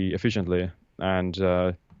really efficiently. And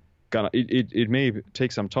it may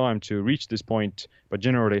take some time to reach this point, but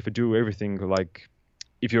generally if you do everything, like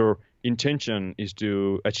if your intention is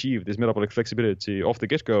to achieve this metabolic flexibility off the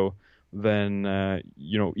get-go, then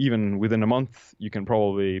even within a month you can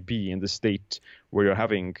probably be in the state where you're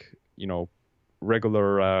having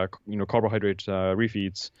regular carbohydrate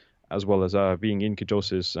refeeds, as well as being in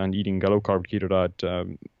ketosis and eating a low carb keto diet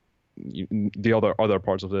the other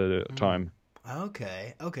parts of the time.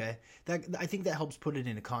 Okay. I think that helps put it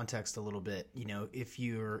into context a little bit. If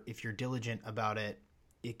you're diligent about it,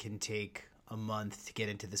 it can take a month to get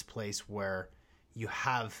into this place where you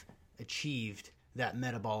have achieved that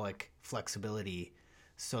metabolic flexibility,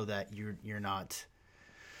 so that your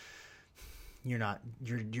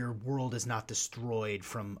your world is not destroyed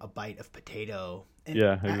from a bite of potato. And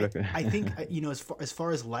yeah, exactly. I think as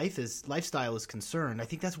far as lifestyle is concerned, I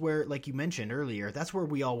think that's where, like you mentioned earlier, that's where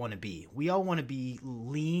we all want to be. We all want to be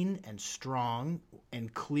lean and strong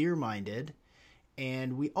and clear-minded,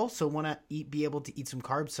 and we also want to be able to eat some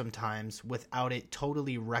carbs sometimes without it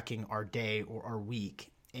totally wrecking our day or our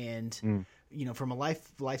week. And from a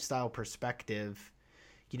lifestyle perspective,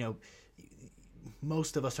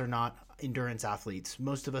 most of us are not endurance athletes.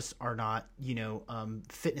 Most of us are not,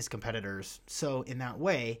 fitness competitors. So in that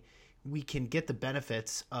way, we can get the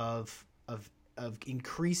benefits of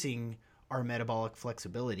increasing our metabolic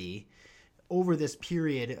flexibility over this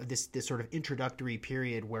period of this sort of introductory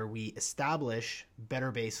period where we establish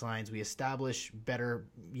better baselines, we establish better,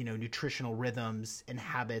 nutritional rhythms and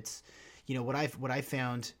habits. What I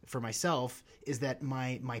found for myself is that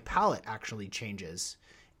my palate actually changes.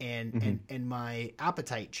 And my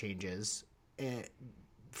appetite changes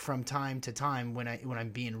from time to time when I'm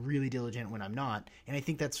being really diligent, when I'm not. And I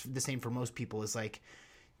think that's the same for most people, is like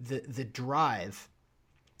the drive.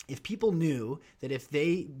 If people knew that if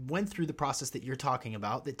they went through the process that you're talking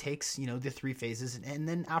about, that takes, the 3 phases, and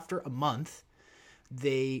then after a month,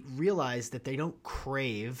 they realize that they don't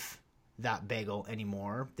crave that bagel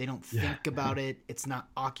anymore. They don't think about it. It's not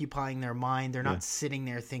occupying their mind. They're not sitting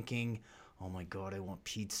there thinking, oh my God, I want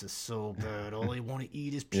pizza so bad. All I want to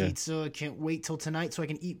eat is pizza. I can't wait till tonight so I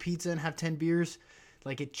can eat pizza and have 10 beers.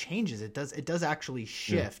 like it changes. It does actually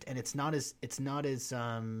shift, and it's not as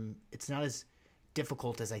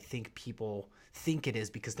difficult as I think people think it is,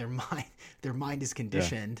 because their mind is Yeah.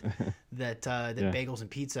 conditioned that Yeah. bagels and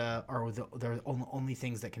pizza are the only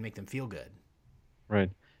things that can make them feel good. Right.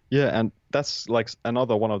 Yeah, and that's like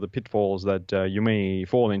another one of the pitfalls that you may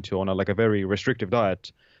fall into on like a very restrictive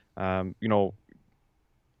diet. You know,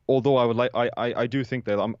 although I would like, I do think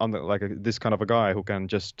that I'm like this kind of a guy who can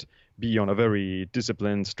just be on a very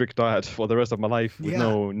disciplined, strict diet for the rest of my life with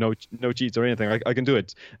Yeah. no cheats or anything. I can do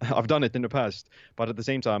it. I've done it in the past, but at the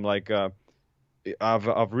same time, like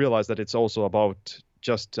I've realized that it's also about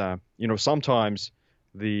just sometimes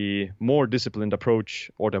the more disciplined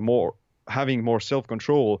approach or the more having more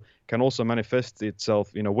self-control can also manifest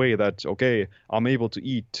itself in a way that okay, I'm able to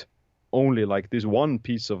eat only like this one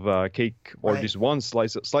piece of cake or Right. this one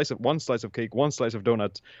slice of cake, one slice of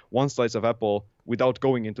donut, one slice of apple without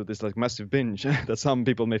going into this like massive binge that some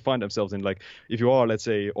people may find themselves in. Like if you are, let's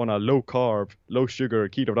say, on a low carb, low sugar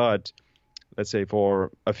keto diet, let's say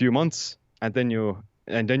for a few months, and then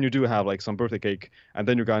you do have like some birthday cake, and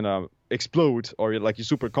then you kind of explode, or like you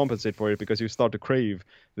super compensate for it because you start to crave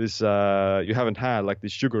this you haven't had like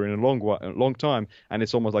this sugar in a long time, and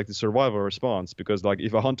it's almost like the survival response, because like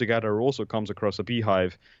if a hunter gatherer also comes across a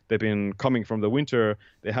beehive, they've been coming from the winter,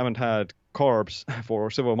 they haven't had carbs for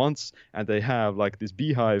several months, and they have like this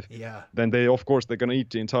beehive, Yeah. then they of course they're gonna eat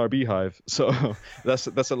the entire beehive. So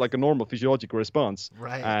like a normal physiological response,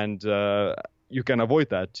 Right. and you can avoid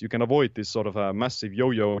that. You can avoid this sort of massive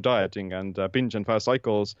yo-yo dieting and binge and fast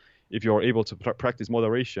cycles if you're able to practice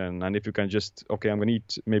moderation, and if you can just okay, I'm gonna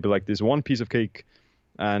eat maybe like this one piece of cake,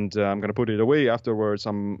 and I'm gonna put it away afterwards.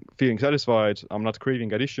 I'm feeling satisfied. I'm not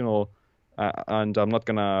craving additional, and I'm not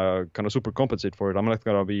gonna kind of super compensate for it. I'm not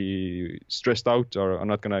gonna be stressed out, or I'm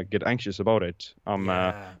not gonna get anxious about it.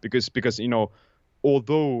 Yeah. Because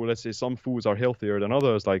although let's say some foods are healthier than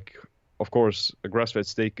others, like of course a grass-fed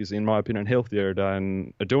steak is in my opinion healthier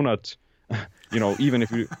than a donut. Even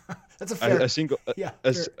if you That's a a fair. single Yeah.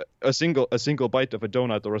 a, Fair. a single bite of a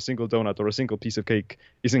donut or a single donut or a single piece of cake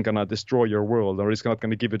isn't gonna destroy your world, or it's not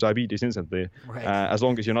gonna give you diabetes instantly, Right. as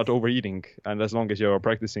long as you're not overeating, and as long as you're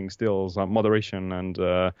practicing still some moderation, and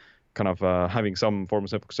kind of having some form of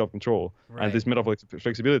self-control. And Right. this metabolic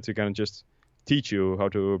flexibility can just teach you how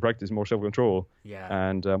to practice more self-control Yeah.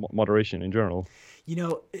 and moderation in general. You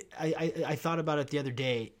know, I thought about it the other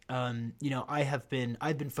day.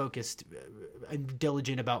 I've been focused and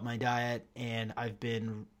diligent about my diet, and I've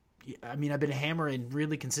been hammering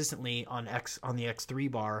really consistently on the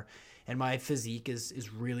X3 bar, and my physique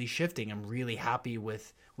is really shifting. I'm really happy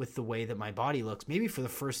with the way that my body looks. Maybe for the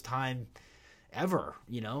first time ever.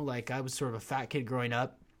 Like I was sort of a fat kid growing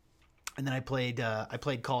up, and then I played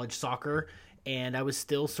college soccer, and I was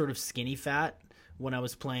still sort of skinny fat when I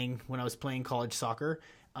was playing college soccer.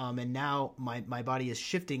 And now my body is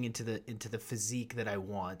shifting into the physique that I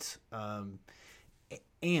want.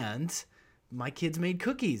 And my kids made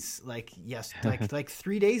cookies like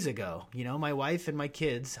 3 days ago. My wife and my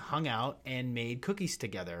kids hung out and made cookies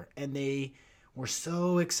together, and they were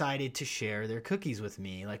so excited to share their cookies with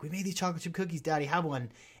me. Like, we made these chocolate chip cookies, Daddy, have one.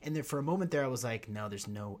 And then for a moment there, I was like, no, there's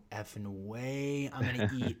no effing way I'm gonna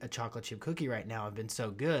eat a chocolate chip cookie right now. I've been so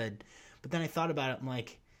good. But then I thought about it. I'm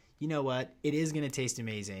like, you know what? It is gonna taste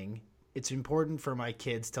amazing. It's important for my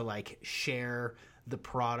kids to like share the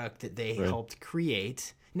product that they Right. helped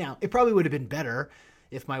create. Now, it probably would have been better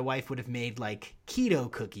if my wife would have made like keto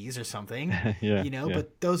cookies or something, Yeah. Yeah.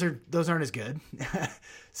 but those aren't as good.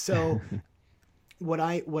 So what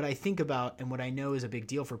I think about, and what I know is a big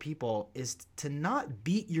deal for people, is to not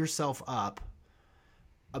beat yourself up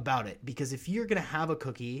about it. Because if you're going to have a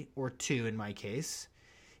cookie or two, in my case,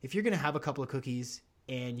 if you're going to have a couple of cookies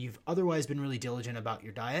and you've otherwise been really diligent about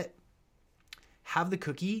your diet, have the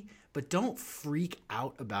cookie, but don't freak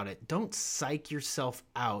out about it. Don't psych yourself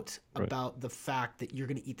out Right. about the fact that you're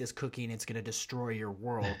going to eat this cookie and it's going to destroy your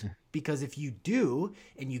world. Because if you do,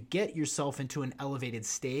 and you get yourself into an elevated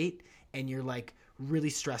state, and you're like really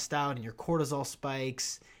stressed out, and your cortisol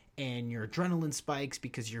spikes and your adrenaline spikes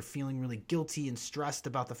because you're feeling really guilty and stressed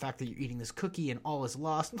about the fact that you're eating this cookie and all is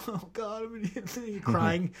lost. Oh God, you're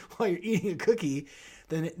crying while you're eating a cookie.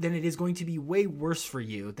 Then it is going to be way worse for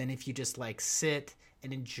you than if you just like sit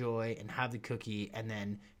and enjoy and have the cookie and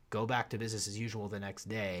then go back to business as usual the next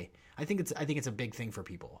day. I think it's a big thing for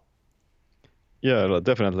people. Yeah,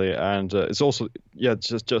 definitely, and it's also yeah,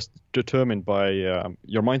 just determined by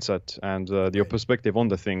your mindset and your Right. perspective on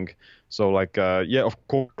the thing. So like yeah, of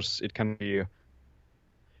course, it can be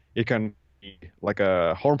like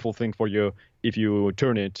a harmful thing for you if you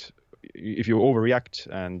turn it if you overreact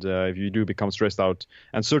and if you do become stressed out.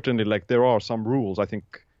 And certainly, like, there are some rules I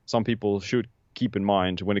think some people should keep in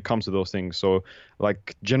mind when it comes to those things. So,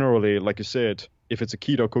 like, generally, like you said, if it's a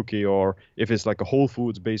keto cookie or if it's like a whole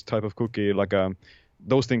foods based type of cookie, like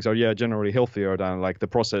those things are generally healthier than like the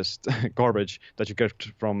processed garbage that you get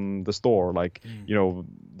from the store. Like,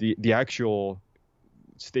 the actual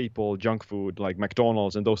staple junk food like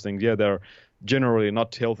McDonald's and those things, they're generally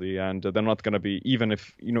not healthy, and they're not going to be, even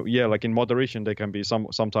if like in moderation they can be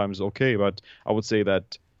sometimes okay. But I would say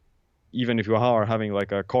that even if you are having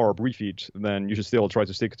like a carb refeed, then you should still try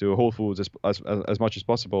to stick to whole foods as much as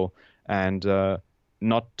possible, and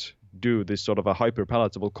not do this sort of a hyper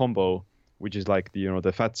palatable combo, which is like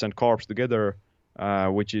the fats and carbs together,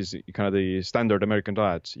 which is kind of the standard American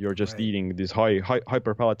diet. You're just eating these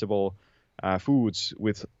hyper palatable foods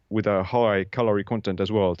with a high calorie content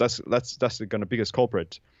as well. That's the kind of biggest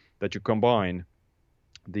culprit, that you combine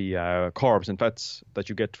the carbs and fats that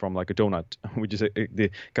you get from like a donut, which is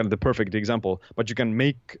the kind of the perfect example. But you can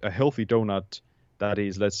make a healthy donut that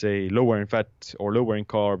is, let's say, lower in fat or lower in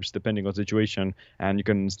carbs, depending on the situation, and you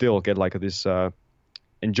can still get like this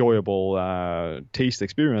enjoyable taste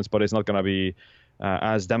experience, but it's not going to be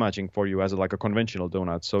as damaging for you as like a conventional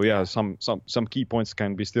donut. So some key points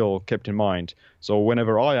can be still kept in mind. So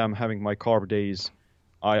whenever I am having my carb days,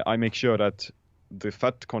 I make sure that the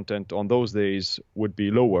fat content on those days would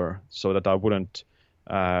be lower, so that I wouldn't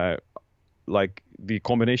like the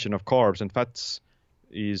combination of carbs and fats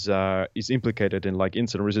is implicated in like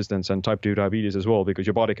insulin resistance and type 2 diabetes as well, because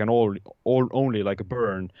your body can only like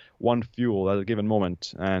burn one fuel at a given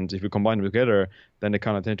moment, and if you combine them together, then they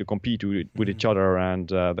kind of tend to compete with each other, and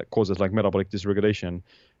that causes like metabolic dysregulation,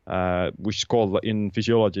 which is called in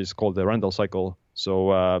physiology is called the Randall cycle.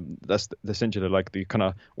 So that's essentially like the kind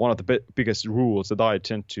of one of the biggest rules that I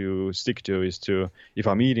tend to stick to, is to, if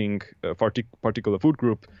I'm eating a particular food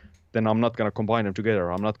group, then I'm not going to combine them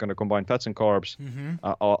together. I'm not going to combine fats and carbs.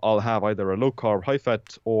 I'll have either a low carb, high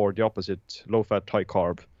fat, or the opposite, low fat, high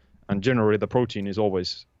carb. And generally the protein is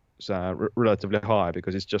always relatively high,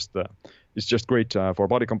 because it's just great for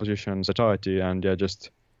body composition, satiety, and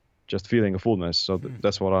just feeling a fullness. So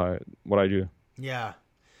that's what I do. Yeah.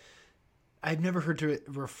 I've never heard it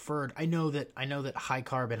referred. I know that high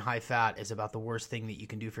carb and high fat is about the worst thing that you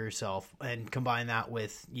can do for yourself, and combine that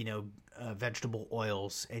with vegetable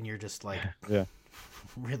oils, and you're just like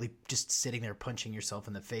really just sitting there punching yourself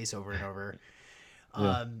in the face over and over.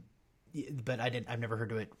 But I've never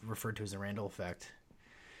heard it referred to as the Randall effect.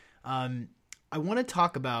 I want to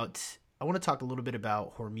talk a little bit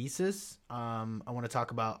about hormesis. I want to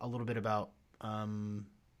talk a little bit about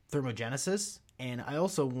thermogenesis. And I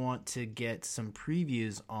also want to get some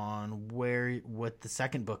previews on what the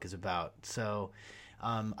second book is about. So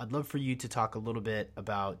I'd love for you to talk a little bit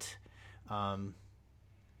about. Well,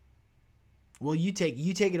 you take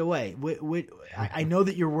it away. I know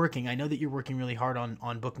that you're working. I know that you're working really hard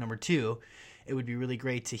on book number 2. It would be really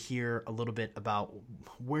great to hear a little bit about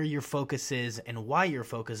where your focus is and why your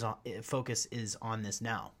focus is on this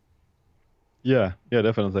now. Yeah,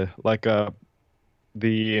 definitely. Like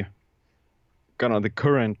the kind of the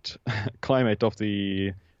current climate of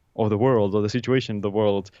the world, or the situation in the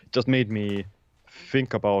world, just made me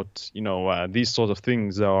think about these sorts of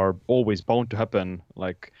things are always bound to happen.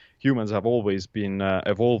 Like, humans have always been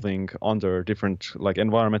evolving under different like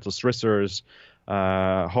environmental stressors,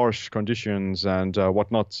 harsh conditions, and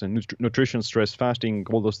whatnot, and nutrition, stress, fasting,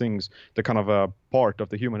 all those things. They're kind of a part of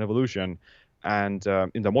the human evolution. And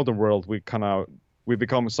in the modern world, we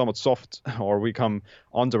become somewhat soft, or we become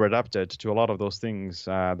under-adapted to a lot of those things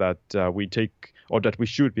that we take, or that we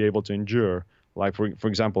should be able to endure. Like, for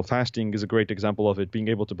example, fasting is a great example of it, being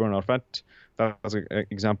able to burn our fat. That's an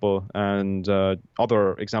example. And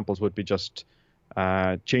other examples would be just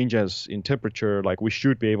changes in temperature. Like, we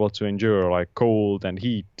should be able to endure like cold and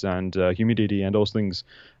heat and humidity and those things.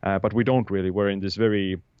 But we don't really. We're in this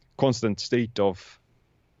very constant state of,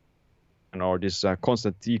 or this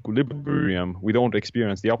constant equilibrium. We don't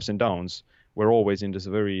experience the ups and downs. We're always in this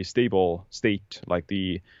very stable state. Like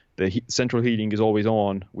the central heating is always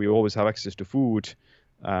on. We always have access to food.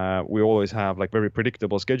 We always have like very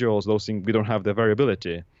predictable schedules. Those things, we don't have the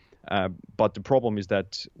variability. But the problem is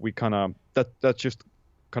that that just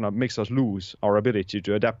kind of makes us lose our ability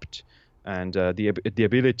to adapt. And the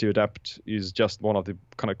ability to adapt is just one of the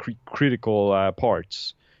kind of critical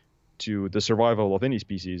parts to the survival of any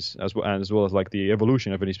species, as well as like the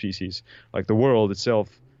evolution of any species. Like, the world itself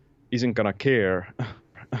isn't gonna care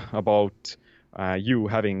about you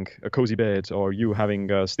having a cozy bed, or you having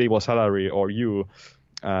a stable salary, or you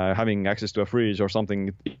having access to a fridge or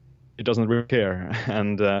something. it doesn't really care,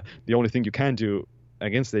 and the only thing you can do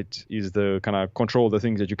against it is the kind of control the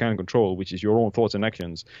things that you can control, which is your own thoughts and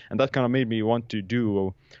actions. And that kind of made me want to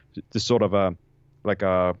do this sort of a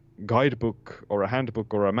guidebook or a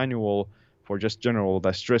handbook or a manual for just general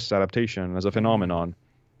the stress adaptation as a phenomenon.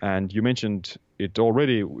 And you mentioned it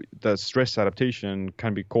already, that stress adaptation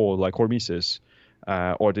can be called like hormesis,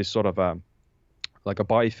 or this sort of like a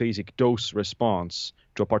biphasic dose response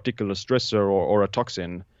to a particular stressor or a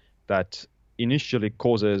toxin that initially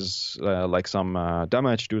causes like some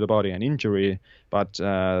damage to the body and injury, but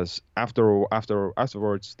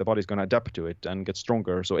afterwards the body's going to adapt to it and get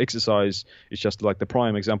stronger. So exercise is just like the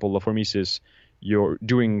prime example of hormesis. You're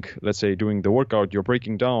doing, let's say, doing the workout, you're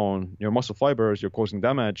breaking down your muscle fibers, you're causing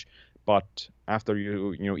damage, but after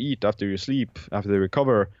you eat, after you sleep, after they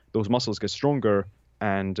recover, those muscles get stronger,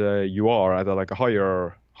 and you are at like a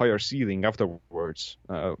higher ceiling afterwards.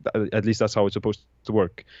 At least that's how it's supposed to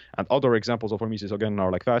work. And other examples of hormesis again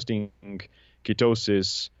are like fasting,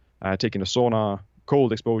 ketosis, taking a sauna,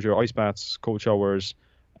 cold exposure, ice baths, cold showers,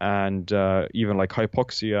 and even like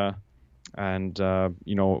hypoxia, and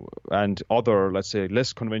and other, let's say,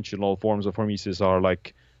 less conventional forms of hormesis are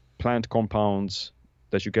like plant compounds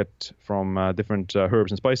that you get from different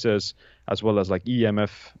herbs and spices, as well as like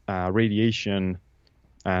EMF, radiation,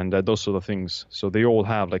 and those sort of things. So they all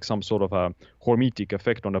have like some sort of a hormetic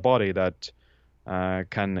effect on the body that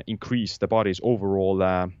can increase the body's overall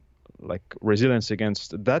like resilience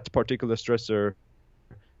against that particular stressor,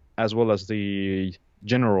 as well as the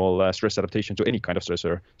general stress adaptation to any kind of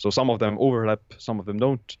stressor. So some of them overlap, some of them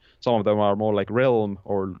don't. Some of them are more like realm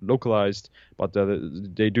or localized, but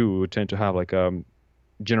they do tend to have like a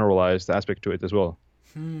generalized aspect to it as well.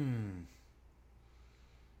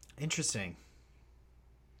 Interesting.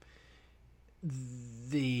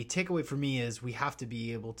 The takeaway for me is we have to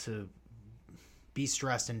be able to be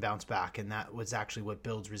stressed and bounce back, and that was actually what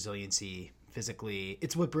builds resiliency physically.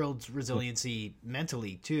 It's what builds resiliency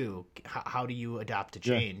mentally too. How do you adapt to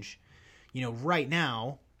change? Right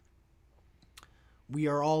now we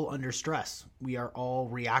are all under stress. We are all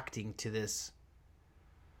reacting to this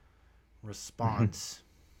response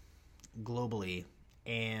globally,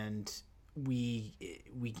 and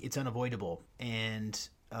it's unavoidable, and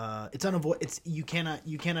you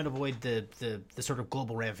cannot avoid the sort of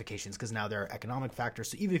global ramifications, because now there are economic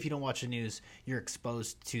factors. So even if you don't watch the news, you're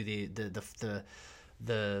exposed to the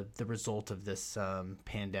result of this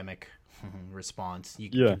pandemic response. You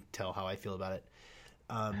can tell how I feel about it.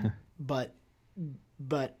 But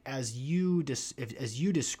as you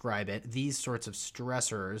describe it, these sorts of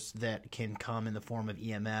stressors that can come in the form of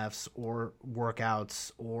EMFs or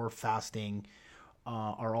workouts or fasting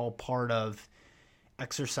are all part of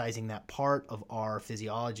exercising that part of our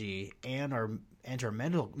physiology and our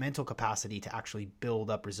mental capacity to actually build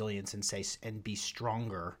up resilience and be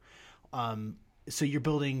stronger. So you're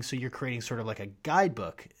creating sort of like a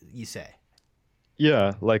guidebook, you say.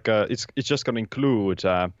 Yeah, like it's just going to include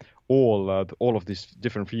all of these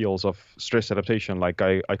different fields of stress adaptation. Like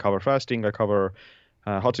I cover fasting, I cover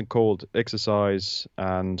hot and cold exercise,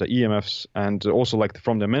 and EMFs, and also like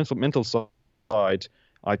from the mental side,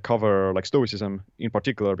 I cover like stoicism in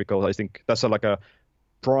particular, because I think that's like a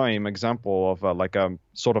prime example of like a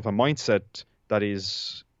sort of a mindset that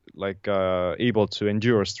is like able to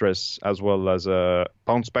endure stress as well as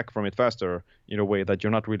bounce back from it faster, in a way that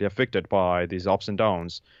you're not really affected by these ups and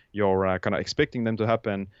downs. You're kind of expecting them to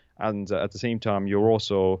happen, and at the same time you're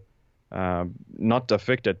also not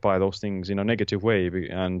affected by those things in a negative way.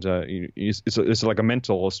 And it's like a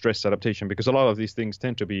mental stress adaptation, because a lot of these things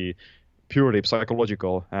tend to be purely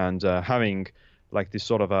psychological, and having like this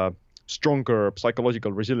sort of a stronger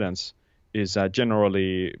psychological resilience is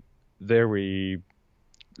generally very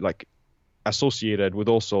like associated with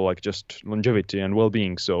also like just longevity and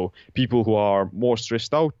well-being. So people who are more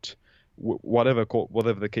stressed out, whatever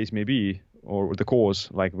the case may be, or the cause,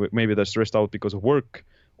 like maybe they're stressed out because of work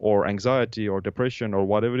or anxiety or depression or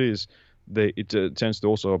whatever it is, it tends to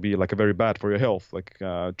also be like a very bad for your health. Like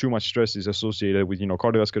too much stress is associated with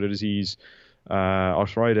cardiovascular disease,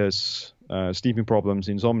 arthritis, sleeping problems,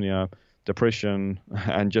 insomnia, depression,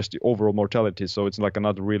 and just the overall mortality. So it's like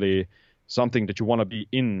not really something that you want to be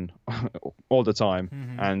in all the time.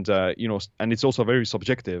 And and it's also very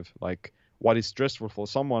subjective. Like what is stressful for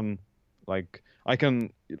someone, like I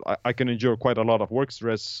can endure quite a lot of work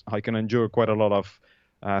stress, I can endure quite a lot of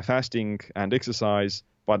fasting and exercise,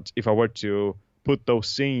 but if I were to put those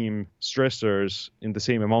same stressors in the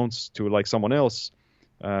same amounts to like someone else,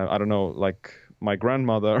 I don't know, like my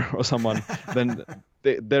grandmother or someone, then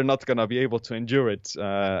they're not going to be able to endure it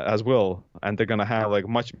as well. And they're going to have like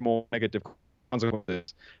much more negative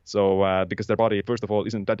consequences. So because their body, first of all,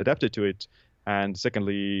 isn't that adapted to it, and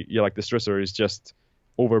secondly, yeah, like the stressor is just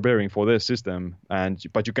overbearing for their system.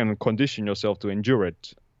 But you can condition yourself to endure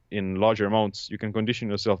it in larger amounts. You can condition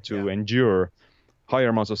yourself to endure higher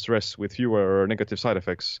amounts of stress with fewer negative side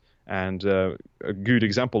effects. And a good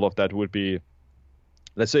example of that would be,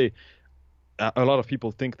 let's say, a lot of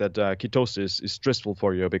people think that ketosis is stressful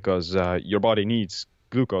for you because your body needs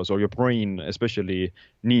glucose, or your brain especially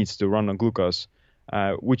needs to run on glucose,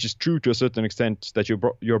 which is true to a certain extent, that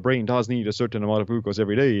your brain does need a certain amount of glucose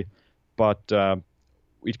every day, but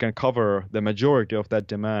it can cover the majority of that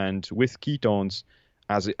demand with ketones,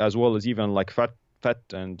 as well as even like fat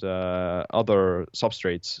and other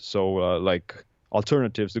substrates. So like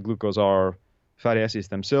alternatives to glucose are fatty acids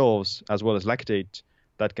themselves, as well as lactate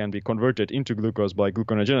that can be converted into glucose by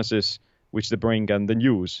gluconeogenesis, which the brain can then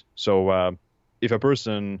use. So if a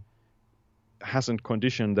person hasn't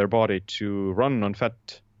conditioned their body to run on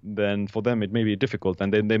fat, then for them it may be difficult,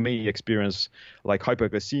 and then they may experience like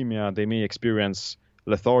hyperglycemia, they may experience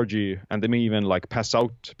lethargy, and they may even like pass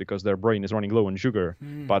out because their brain is running low on sugar.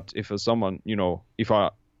 But if someone, if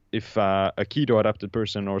a keto adapted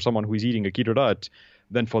person, or someone who is eating a keto diet,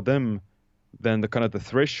 then for them, then the kind of the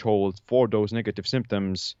threshold for those negative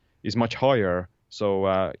symptoms is much higher.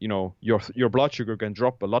 So your blood sugar can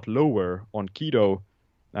drop a lot lower on keto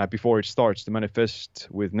before it starts to manifest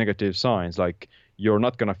with negative signs. Like you're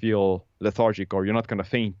not gonna feel lethargic, or you're not gonna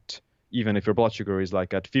faint, even if your blood sugar is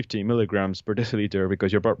like at 50 milligrams per deciliter,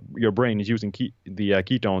 because your brain is using the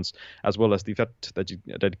ketones as well as the fat that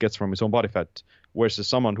it gets from its own body fat. Whereas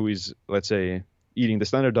someone who is, let's say, eating the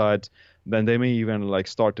standard diet, then they may even like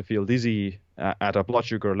start to feel dizzy at a blood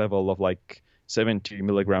sugar level of like 70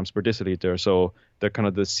 milligrams per deciliter. So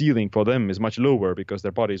the ceiling for them is much lower because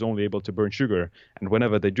their body is only able to burn sugar. And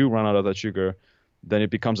whenever they do run out of that sugar, then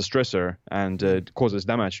it becomes a stressor, and it causes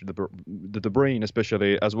damage to the brain,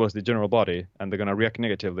 especially, as well as the general body, and they're going to react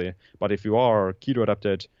negatively. But if you are keto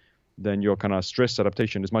adapted, then your kind of stress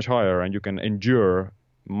adaptation is much higher, and you can endure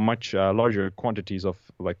much larger quantities of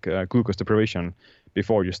like glucose deprivation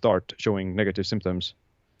before you start showing negative symptoms.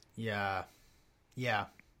 Yeah.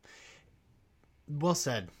 Well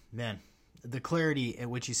said, man. The clarity at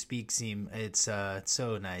which you speak it's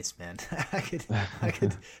so nice, man.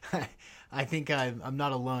 I think I'm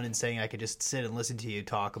not alone in saying I could just sit and listen to you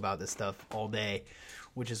talk about this stuff all day,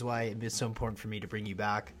 which is why it's so important for me to bring you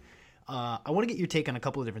back. I want to get your take on a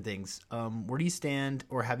couple of different things. Where do you stand,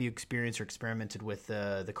 or have you experienced or experimented with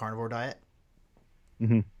the carnivore diet?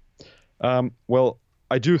 Well,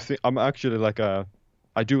 I do think I'm actually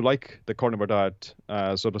I do like the carnivore diet,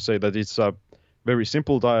 so to say that it's a very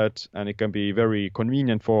simple diet, and it can be very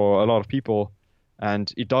convenient for a lot of people,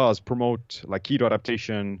 and it does promote like keto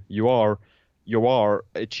adaptation. You are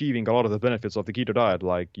achieving a lot of the benefits of the keto diet,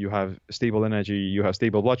 like you have stable energy, you have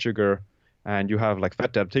stable blood sugar, and you have like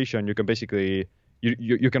fat adaptation. You can basically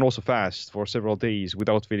you can also fast for several days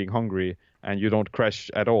without feeling hungry, and you don't crash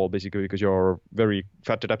at all, basically, because you're very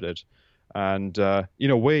fat adapted. And in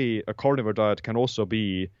a way, a carnivore diet can also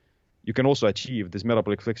be, you can also achieve this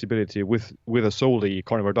metabolic flexibility with a solely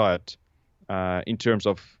carnivore diet, in terms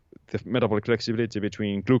of the metabolic flexibility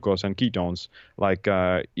between glucose and ketones. Like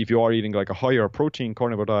if you are eating like a higher protein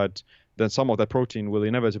carnivore diet, then some of that protein will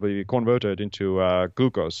inevitably be converted into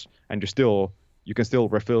glucose, and you can still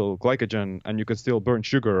refill glycogen, and you can still burn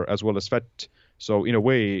sugar as well as fat. So in a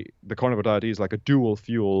way, the carnivore diet is like a dual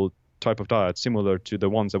fuel type of diet, similar to the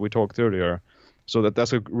ones that we talked earlier. So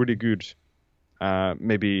that's a really good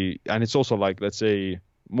maybe, and it's also like, let's say,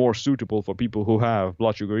 more suitable for people who have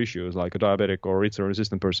blood sugar issues, like a diabetic or insulin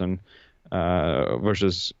resistant person,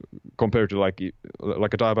 versus compared to like a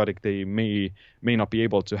diabetic, they may not be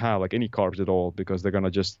able to have like any carbs at all, because they're gonna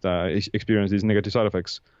just experience these negative side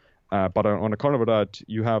effects. But on a carnivore diet,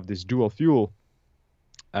 you have this dual fuel,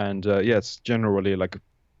 and it's generally like,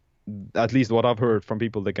 at least what I've heard from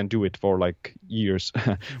people, they can do it for like years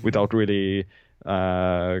without really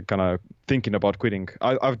kind of thinking about quitting.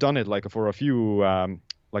 I've done it like for a few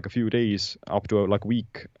days, up to like a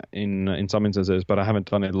week in some instances, but I haven't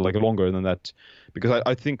done it like longer than that, because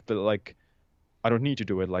I think that like I don't need to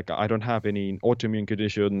do it. Like I don't have any autoimmune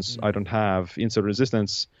conditions, I don't have insulin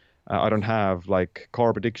resistance, I don't have like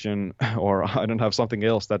carb addiction, or I don't have something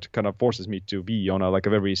else that kind of forces me to be on a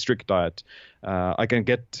very strict diet. I can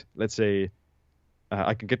get, let's say,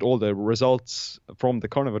 I can get all the results from the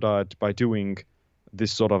carnivore diet by doing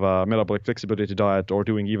this sort of a metabolic flexibility diet, or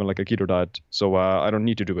doing even like a keto diet. So I don't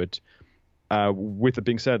need to do it. With it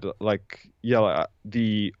being said,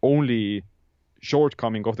 the only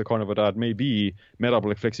shortcoming of the carnivore diet may be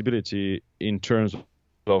metabolic flexibility in terms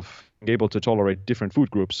of being able to tolerate different food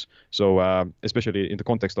groups. So especially in the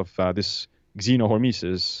context of this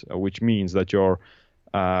xenohormesis, which means that your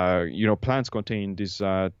plants contain these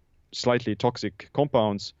slightly toxic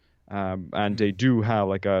compounds, and they do have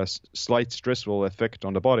like a slight stressful effect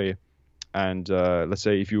on the body. And let's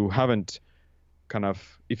say if you've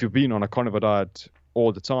been on a carnivore diet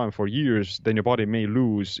all the time for years, then your body may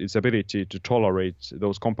lose its ability to tolerate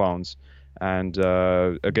those compounds. And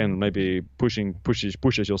again, maybe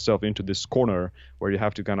pushes yourself into this corner where you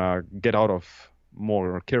have to kind of get out of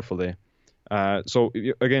more carefully. So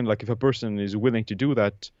again, like if a person is willing to do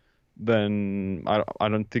that, then I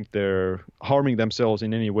don't think they're harming themselves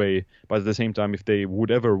in any way. But at the same time, if they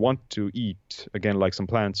would ever want to eat, again, like some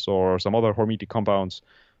plants or some other hormetic compounds,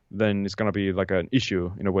 then it's going to be like an issue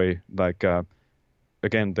in a way. Like,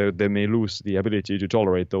 again, they may lose the ability to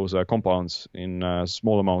tolerate those compounds in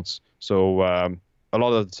small amounts. So a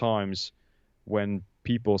lot of the times when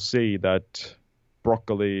people say that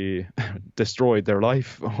broccoli destroyed their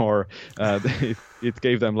life or it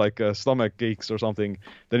gave them like stomach aches or something,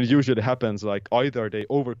 then it usually happens like either they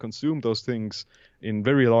overconsume those things in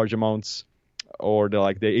very large amounts, or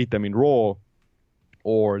they ate them in raw,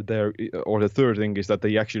 or the third thing is that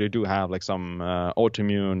they actually do have like some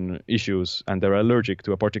autoimmune issues and they're allergic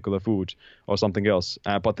to a particular food or something else.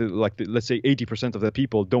 But let's say 80% of the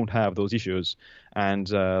people don't have those issues, and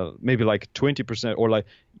maybe like 20%, or like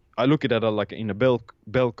I look at it like in a bell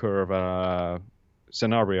curve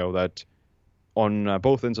scenario, that on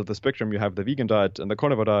both ends of the spectrum you have the vegan diet and the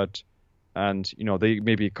carnivore diet, and they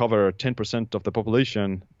maybe cover 10% of the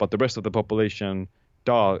population, but the rest of the population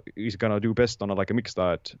is gonna do best on a mixed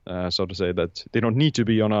diet, so to say, that they don't need to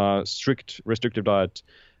be on a strict restrictive diet,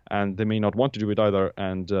 and they may not want to do it either.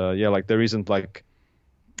 And there isn't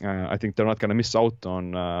I think they're not gonna miss out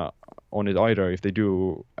on it either if they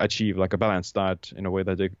do achieve like a balanced diet in a way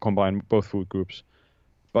that they combine both food groups.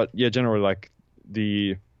 But yeah, generally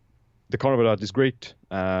the carnivore diet is great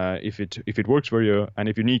if it works for you and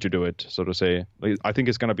if you need to do it, so to say. I think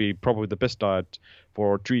it's going to be probably the best diet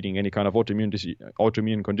for treating any kind of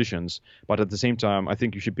autoimmune conditions. But at the same time, I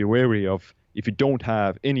think you should be wary of, if you don't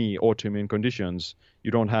have any autoimmune conditions,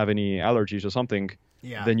 you don't have any allergies or something,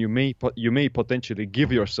 then you may potentially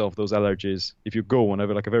give yourself those allergies if you go on a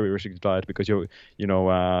very restricted diet, because your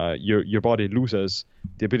body loses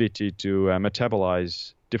the ability to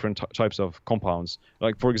metabolize different types of compounds.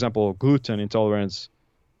 Like for example, gluten intolerance.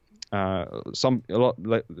 Some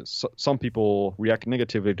people react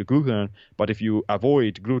negatively to gluten, but if you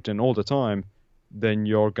avoid gluten all the time, then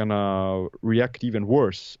you're gonna react even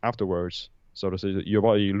worse afterwards. So to say, your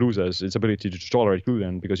body loses its ability to tolerate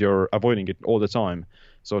gluten because you're avoiding it all the time.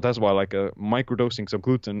 So that's why microdosing some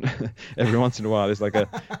gluten every once in a while is like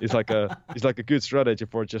a good strategy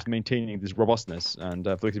for just maintaining this robustness and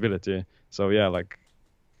flexibility. So yeah,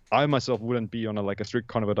 I myself wouldn't be on a strict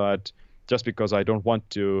carnivore diet just because I don't want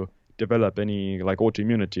to develop any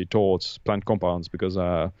autoimmunity towards plant compounds, because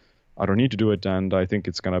I don't need to do it, and I think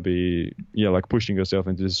it's gonna be pushing yourself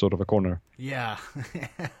into this sort of a corner. Yeah.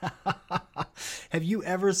 Have you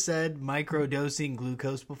ever said microdosing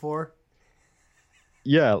glucose before?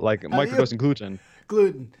 Yeah, microdosing gluten.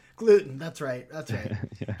 Gluten. That's right.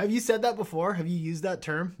 Yeah. Have you said that before? Have you used that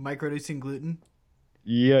term, microdosing gluten?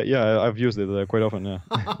 Yeah, I've used it quite often. Yeah.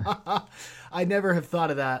 I never have thought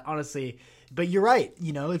of that, honestly. But you're right.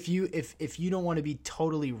 If you don't want to be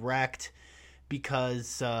totally wrecked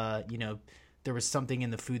because there was something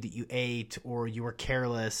in the food that you ate, or you were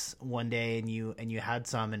careless one day and you had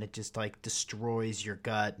some and it just destroys your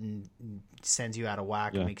gut and sends you out of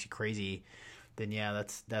whack and makes you crazy, then yeah,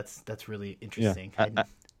 that's really interesting.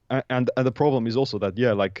 Yeah. And the problem is also that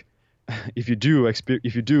if you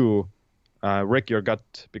do wreck your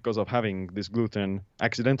gut because of having this gluten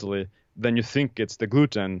accidentally, then you think it's the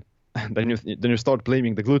gluten, and then you start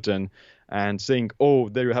blaming the gluten and saying, "Oh,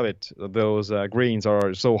 there you have it. Those grains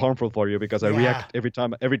are so harmful for you because I react every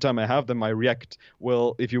time I have them. I react."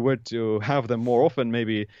 Well, if you were to have them more often,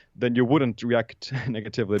 maybe then you wouldn't react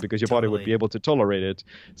negatively because your body would be able to tolerate it.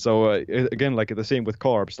 So again, the same with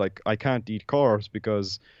carbs. I can't eat carbs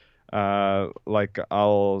because I'll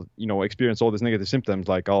experience all these negative symptoms.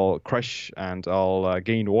 I'll crash and I'll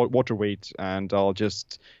gain water weight and I'll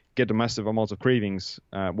just get a massive amount of cravings.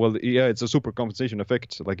 It's a super compensation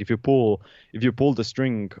effect. If you pull the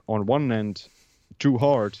string on one end too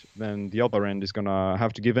hard, then the other end is gonna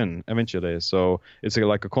have to give in eventually. So it's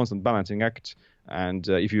a constant balancing act. And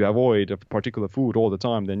if you avoid a particular food all the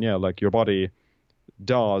time, then your body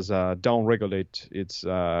does down-regulate its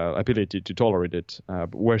ability to tolerate it.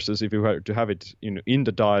 Versus if you were to have it in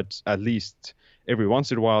the diet at least every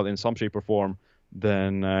once in a while in some shape or form,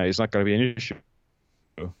 then it's not going to be an issue.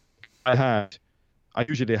 I had I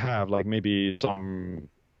usually have like maybe some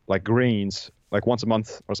like grains like once a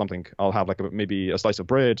month or something. I'll have like maybe a slice of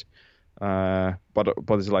bread, but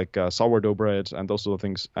it's like sourdough bread and those sort of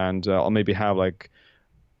things. And I'll maybe have like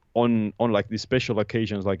on like these special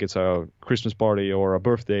occasions, like it's a Christmas party or a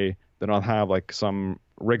birthday, then I'll have like some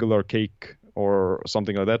regular cake or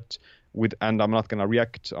something like that. And I'm not gonna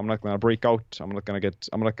react. I'm not gonna break out. I'm not gonna get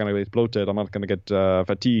bloated. I'm not gonna get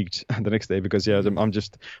fatigued the next day because yeah, I'm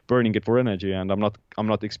just burning it for energy, and I'm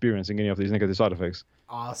not experiencing any of these negative side effects.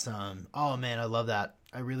 Awesome. Oh man, I love that.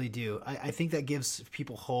 I really do. I think that gives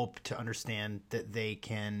people hope to understand that they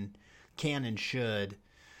can and should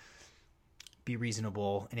be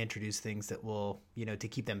reasonable and introduce things that will, to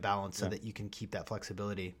keep them balanced so Yeah, that you can keep that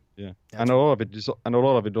flexibility. yeah. That's And a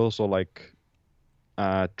lot of it also like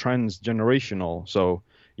transgenerational. So,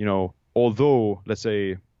 although let's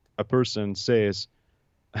say a person says,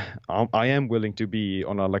 I am willing to be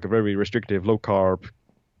on a like a very restrictive low carb,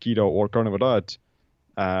 keto or carnivore diet,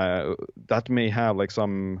 uh, that may have like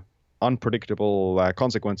some unpredictable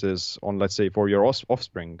consequences on, let's say, for your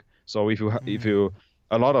offspring. So if mm, you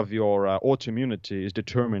a lot of your autoimmunity is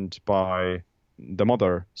determined by the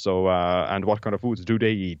mother. So and what kind of foods do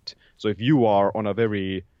they eat? So if you are on a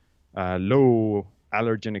very low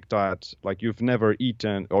allergenic diet, like you've never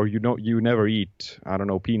eaten or you never eat, I don't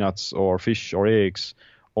know, peanuts or fish or eggs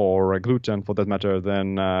or gluten for that matter,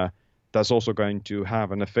 then that's also going to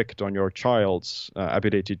have an effect on your child's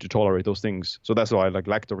ability to tolerate those things. So that's why like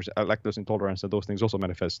lactose intolerance and those things also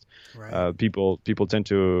manifest. right. People tend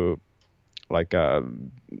to like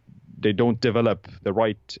they don't develop the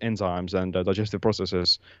right enzymes and digestive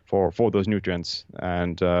processes for those nutrients,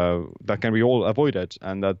 and that can be all avoided,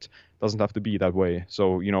 and that doesn't have to be that way.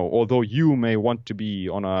 So although you may want to be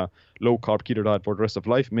on a low carb keto diet for the rest of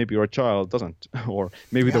life, maybe your child doesn't, or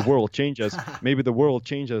maybe the Yeah. world changes. Maybe the world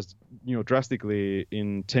changes, drastically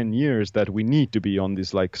in 10 years, that we need to be on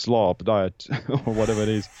this like slob diet or whatever it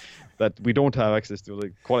is, that we don't have access to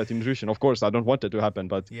like quality nutrition. Of course, I don't want it to happen,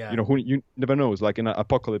 but Yeah. who you never knows. Like in an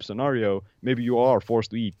apocalypse scenario, maybe you are forced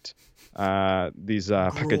to eat these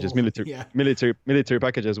packages, Gruel. Yeah. military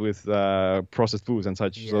packages with processed foods and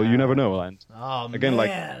such. So you never Yeah. know. And Oh again, like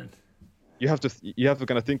man. you have to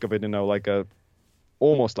kind of think of it, like a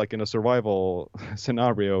almost like in a survival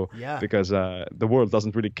scenario, Yeah. because the world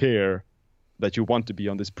doesn't really care that you want to be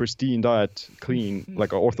on this pristine diet, clean,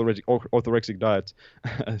 like a orthorexic diet.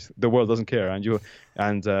 The world doesn't care,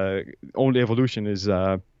 and only evolution is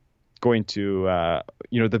going to,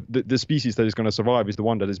 the species that is going to survive is the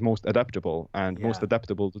one that is most adaptable and most Yeah.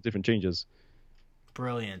 adaptable to different changes.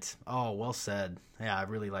 Brilliant. Oh, well said. Yeah, I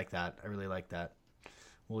really like that. I really like that.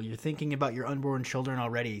 Well, you're thinking about your unborn children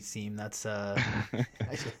already, Seem. That's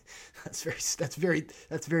it's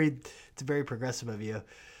very progressive of you.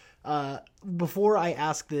 Before I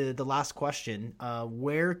ask the last question,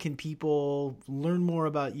 where can people learn more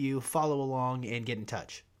about you, follow along, and get in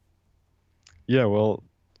touch? Yeah, well,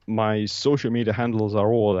 my social media handles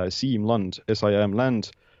are all Siim SIM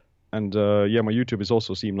Land, and yeah, my YouTube is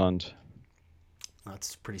also Siim Land.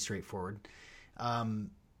 That's pretty straightforward.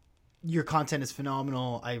 Um, your content is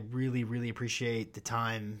phenomenal. I really, really appreciate the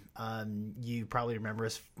time. You probably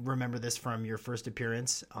remember this from your first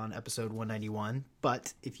appearance on episode 191.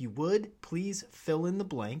 But if you would, please fill in the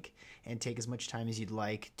blank and take as much time as you'd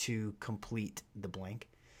like to complete the blank.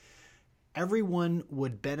 Everyone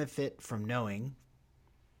would benefit from knowing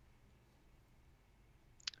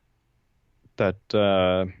That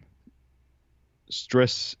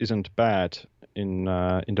stress isn't bad in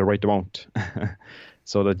the right amount.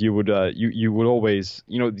 So that you would always,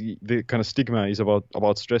 the kind of stigma is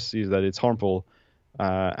about stress is that it's harmful,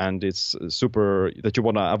 and it's super that you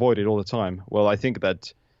want to avoid it all the time. Well, I think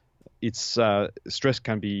that it's stress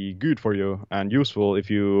can be good for you and useful if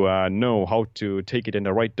you know how to take it in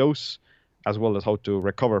the right dose, as well as how to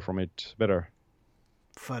recover from it better.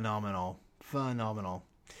 phenomenal, phenomenal.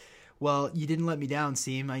 Well, you didn't let me down,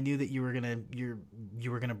 Seam. I knew that you were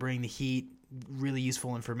gonna bring the heat, really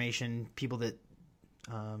useful information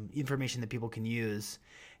that people can use,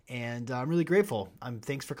 and I'm really grateful.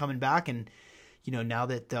 Thanks for coming back, and now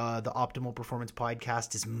that the Optimal Performance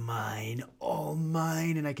Podcast is mine, all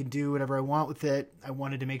mine, and I can do whatever I want with it, I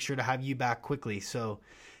wanted to make sure to have you back quickly. So,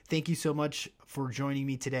 thank you so much for joining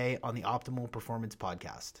me today on the Optimal Performance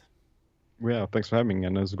Podcast. Yeah, thanks for having me,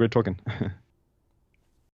 and it was great talking.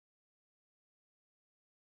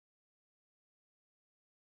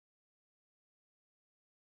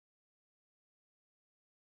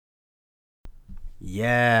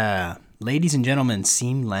 Yeah, ladies and gentlemen,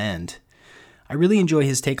 Seam Land. I really enjoy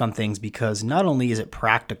his take on things because not only is it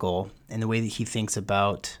practical in the way that he thinks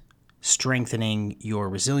about strengthening your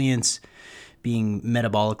resilience, being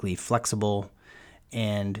metabolically flexible,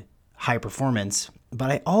 and high performance, but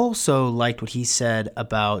I also liked what he said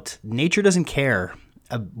about nature doesn't care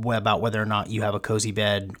about whether or not you have a cozy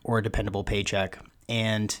bed or a dependable paycheck.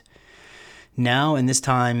 And now in this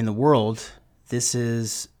time in the world, this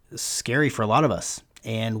is scary for a lot of us.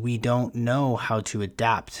 And we don't know how to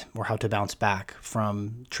adapt or how to bounce back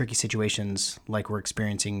from tricky situations like we're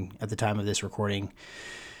experiencing at the time of this recording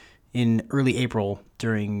in early April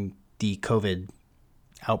during the COVID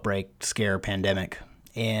outbreak, scare, pandemic.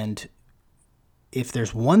 And if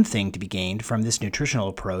there's one thing to be gained from this nutritional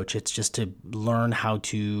approach, it's just to learn how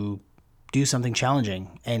to do something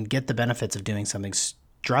challenging and get the benefits of doing something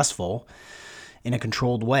stressful in a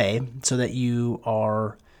controlled way so that you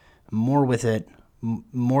are more with it,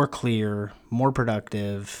 more clear, more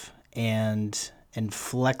productive, and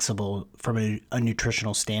flexible from a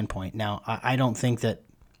nutritional standpoint. Now, I don't think that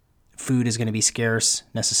food is going to be scarce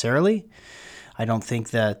necessarily. I don't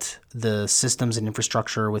think that the systems and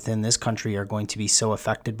infrastructure within this country are going to be so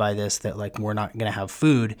affected by this that like we're not going to have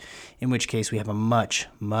food, in which case we have a much,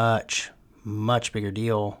 much, much bigger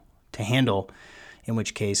deal to handle, in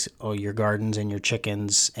which case, your gardens and your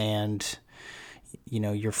chickens and,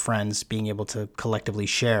 your friends being able to collectively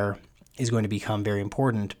share is going to become very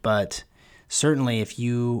important. But certainly if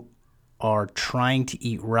you are trying to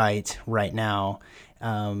eat right now,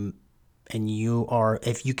 and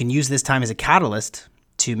if you can use this time as a catalyst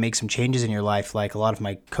to make some changes in your life, like a lot of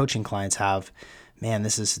my coaching clients have, man,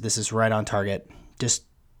 this is right on target. Just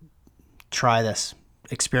try this,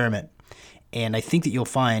 experiment. And I think that you'll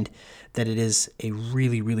find that it is a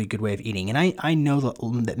really, really good way of eating. And I know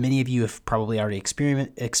that many of you have probably already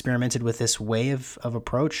experimented with this way of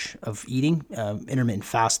approach of eating, intermittent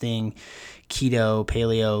fasting, keto,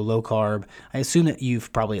 paleo, low carb. I assume that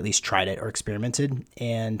you've probably at least tried it or experimented,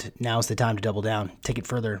 and now's the time to double down, take it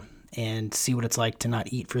further, and see what it's like to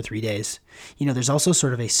not eat for 3 days. There's also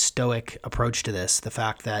sort of a stoic approach to this, the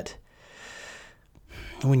fact that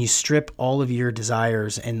when you strip all of your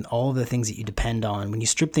desires and all of the things that you depend on, when you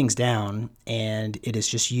strip things down and it is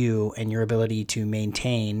just you and your ability to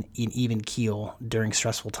maintain an even keel during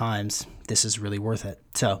stressful times, this is really worth it.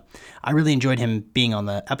 So I really enjoyed him being on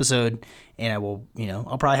the episode, and I will,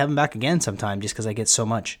 I'll probably have him back again sometime just because I get so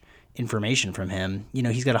much information from him.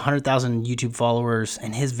 He's got 100,000 YouTube followers,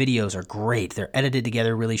 and his videos are great. They're edited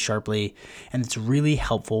together really sharply, and it's really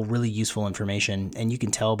helpful, really useful information. And you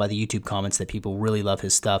can tell by the YouTube comments that people really love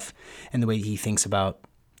his stuff and the way he thinks about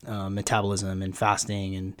metabolism and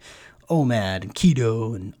fasting and OMAD and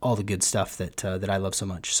keto and all the good stuff that I love so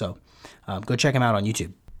much. So go check him out on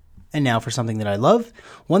YouTube. And now for something that I love.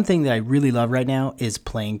 One thing that I really love right now is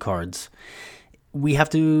playing cards. We have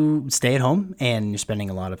to stay at home, and you're spending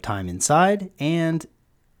a lot of time inside, and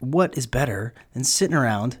what is better than sitting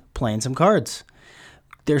around playing some cards?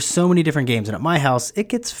 There's so many different games, and at my house, it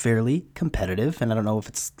gets fairly competitive, and I don't know if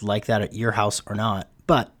it's like that at your house or not,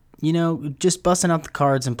 but, just busting out the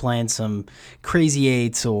cards and playing some Crazy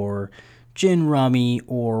Eights or Gin Rummy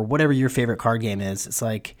or whatever your favorite card game is. It's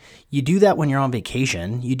like you do that when you're on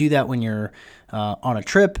vacation. You do that when you're on a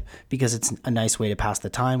trip because it's a nice way to pass the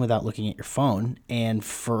time without looking at your phone. And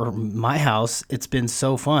for my house, it's been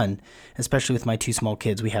so fun, especially with my 2 small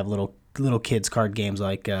kids. We have little kids card games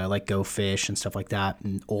like Go Fish and stuff like that,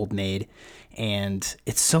 and Old Maid. And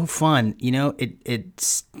it's so fun.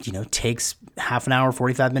 It takes half an hour,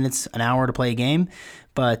 45 minutes, an hour to play a game.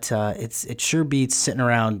 But it sure beats sitting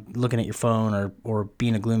around looking at your phone or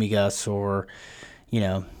being a gloomy Gus or,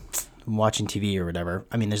 watching TV or whatever.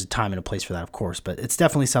 I mean, there's a time and a place for that, of course, but it's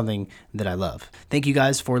definitely something that I love. Thank you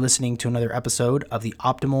guys for listening to another episode of the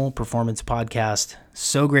Optimal Performance Podcast.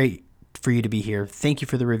 So great for you to be here. Thank you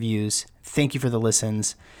for the reviews. Thank you for the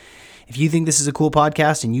listens. If you think this is a cool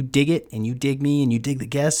podcast and you dig it and you dig me and you dig the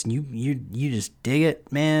guests and you just dig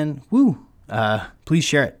it, man, please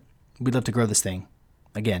share it. We'd love to grow this thing.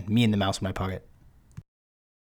 Again, me and the mouse in my pocket.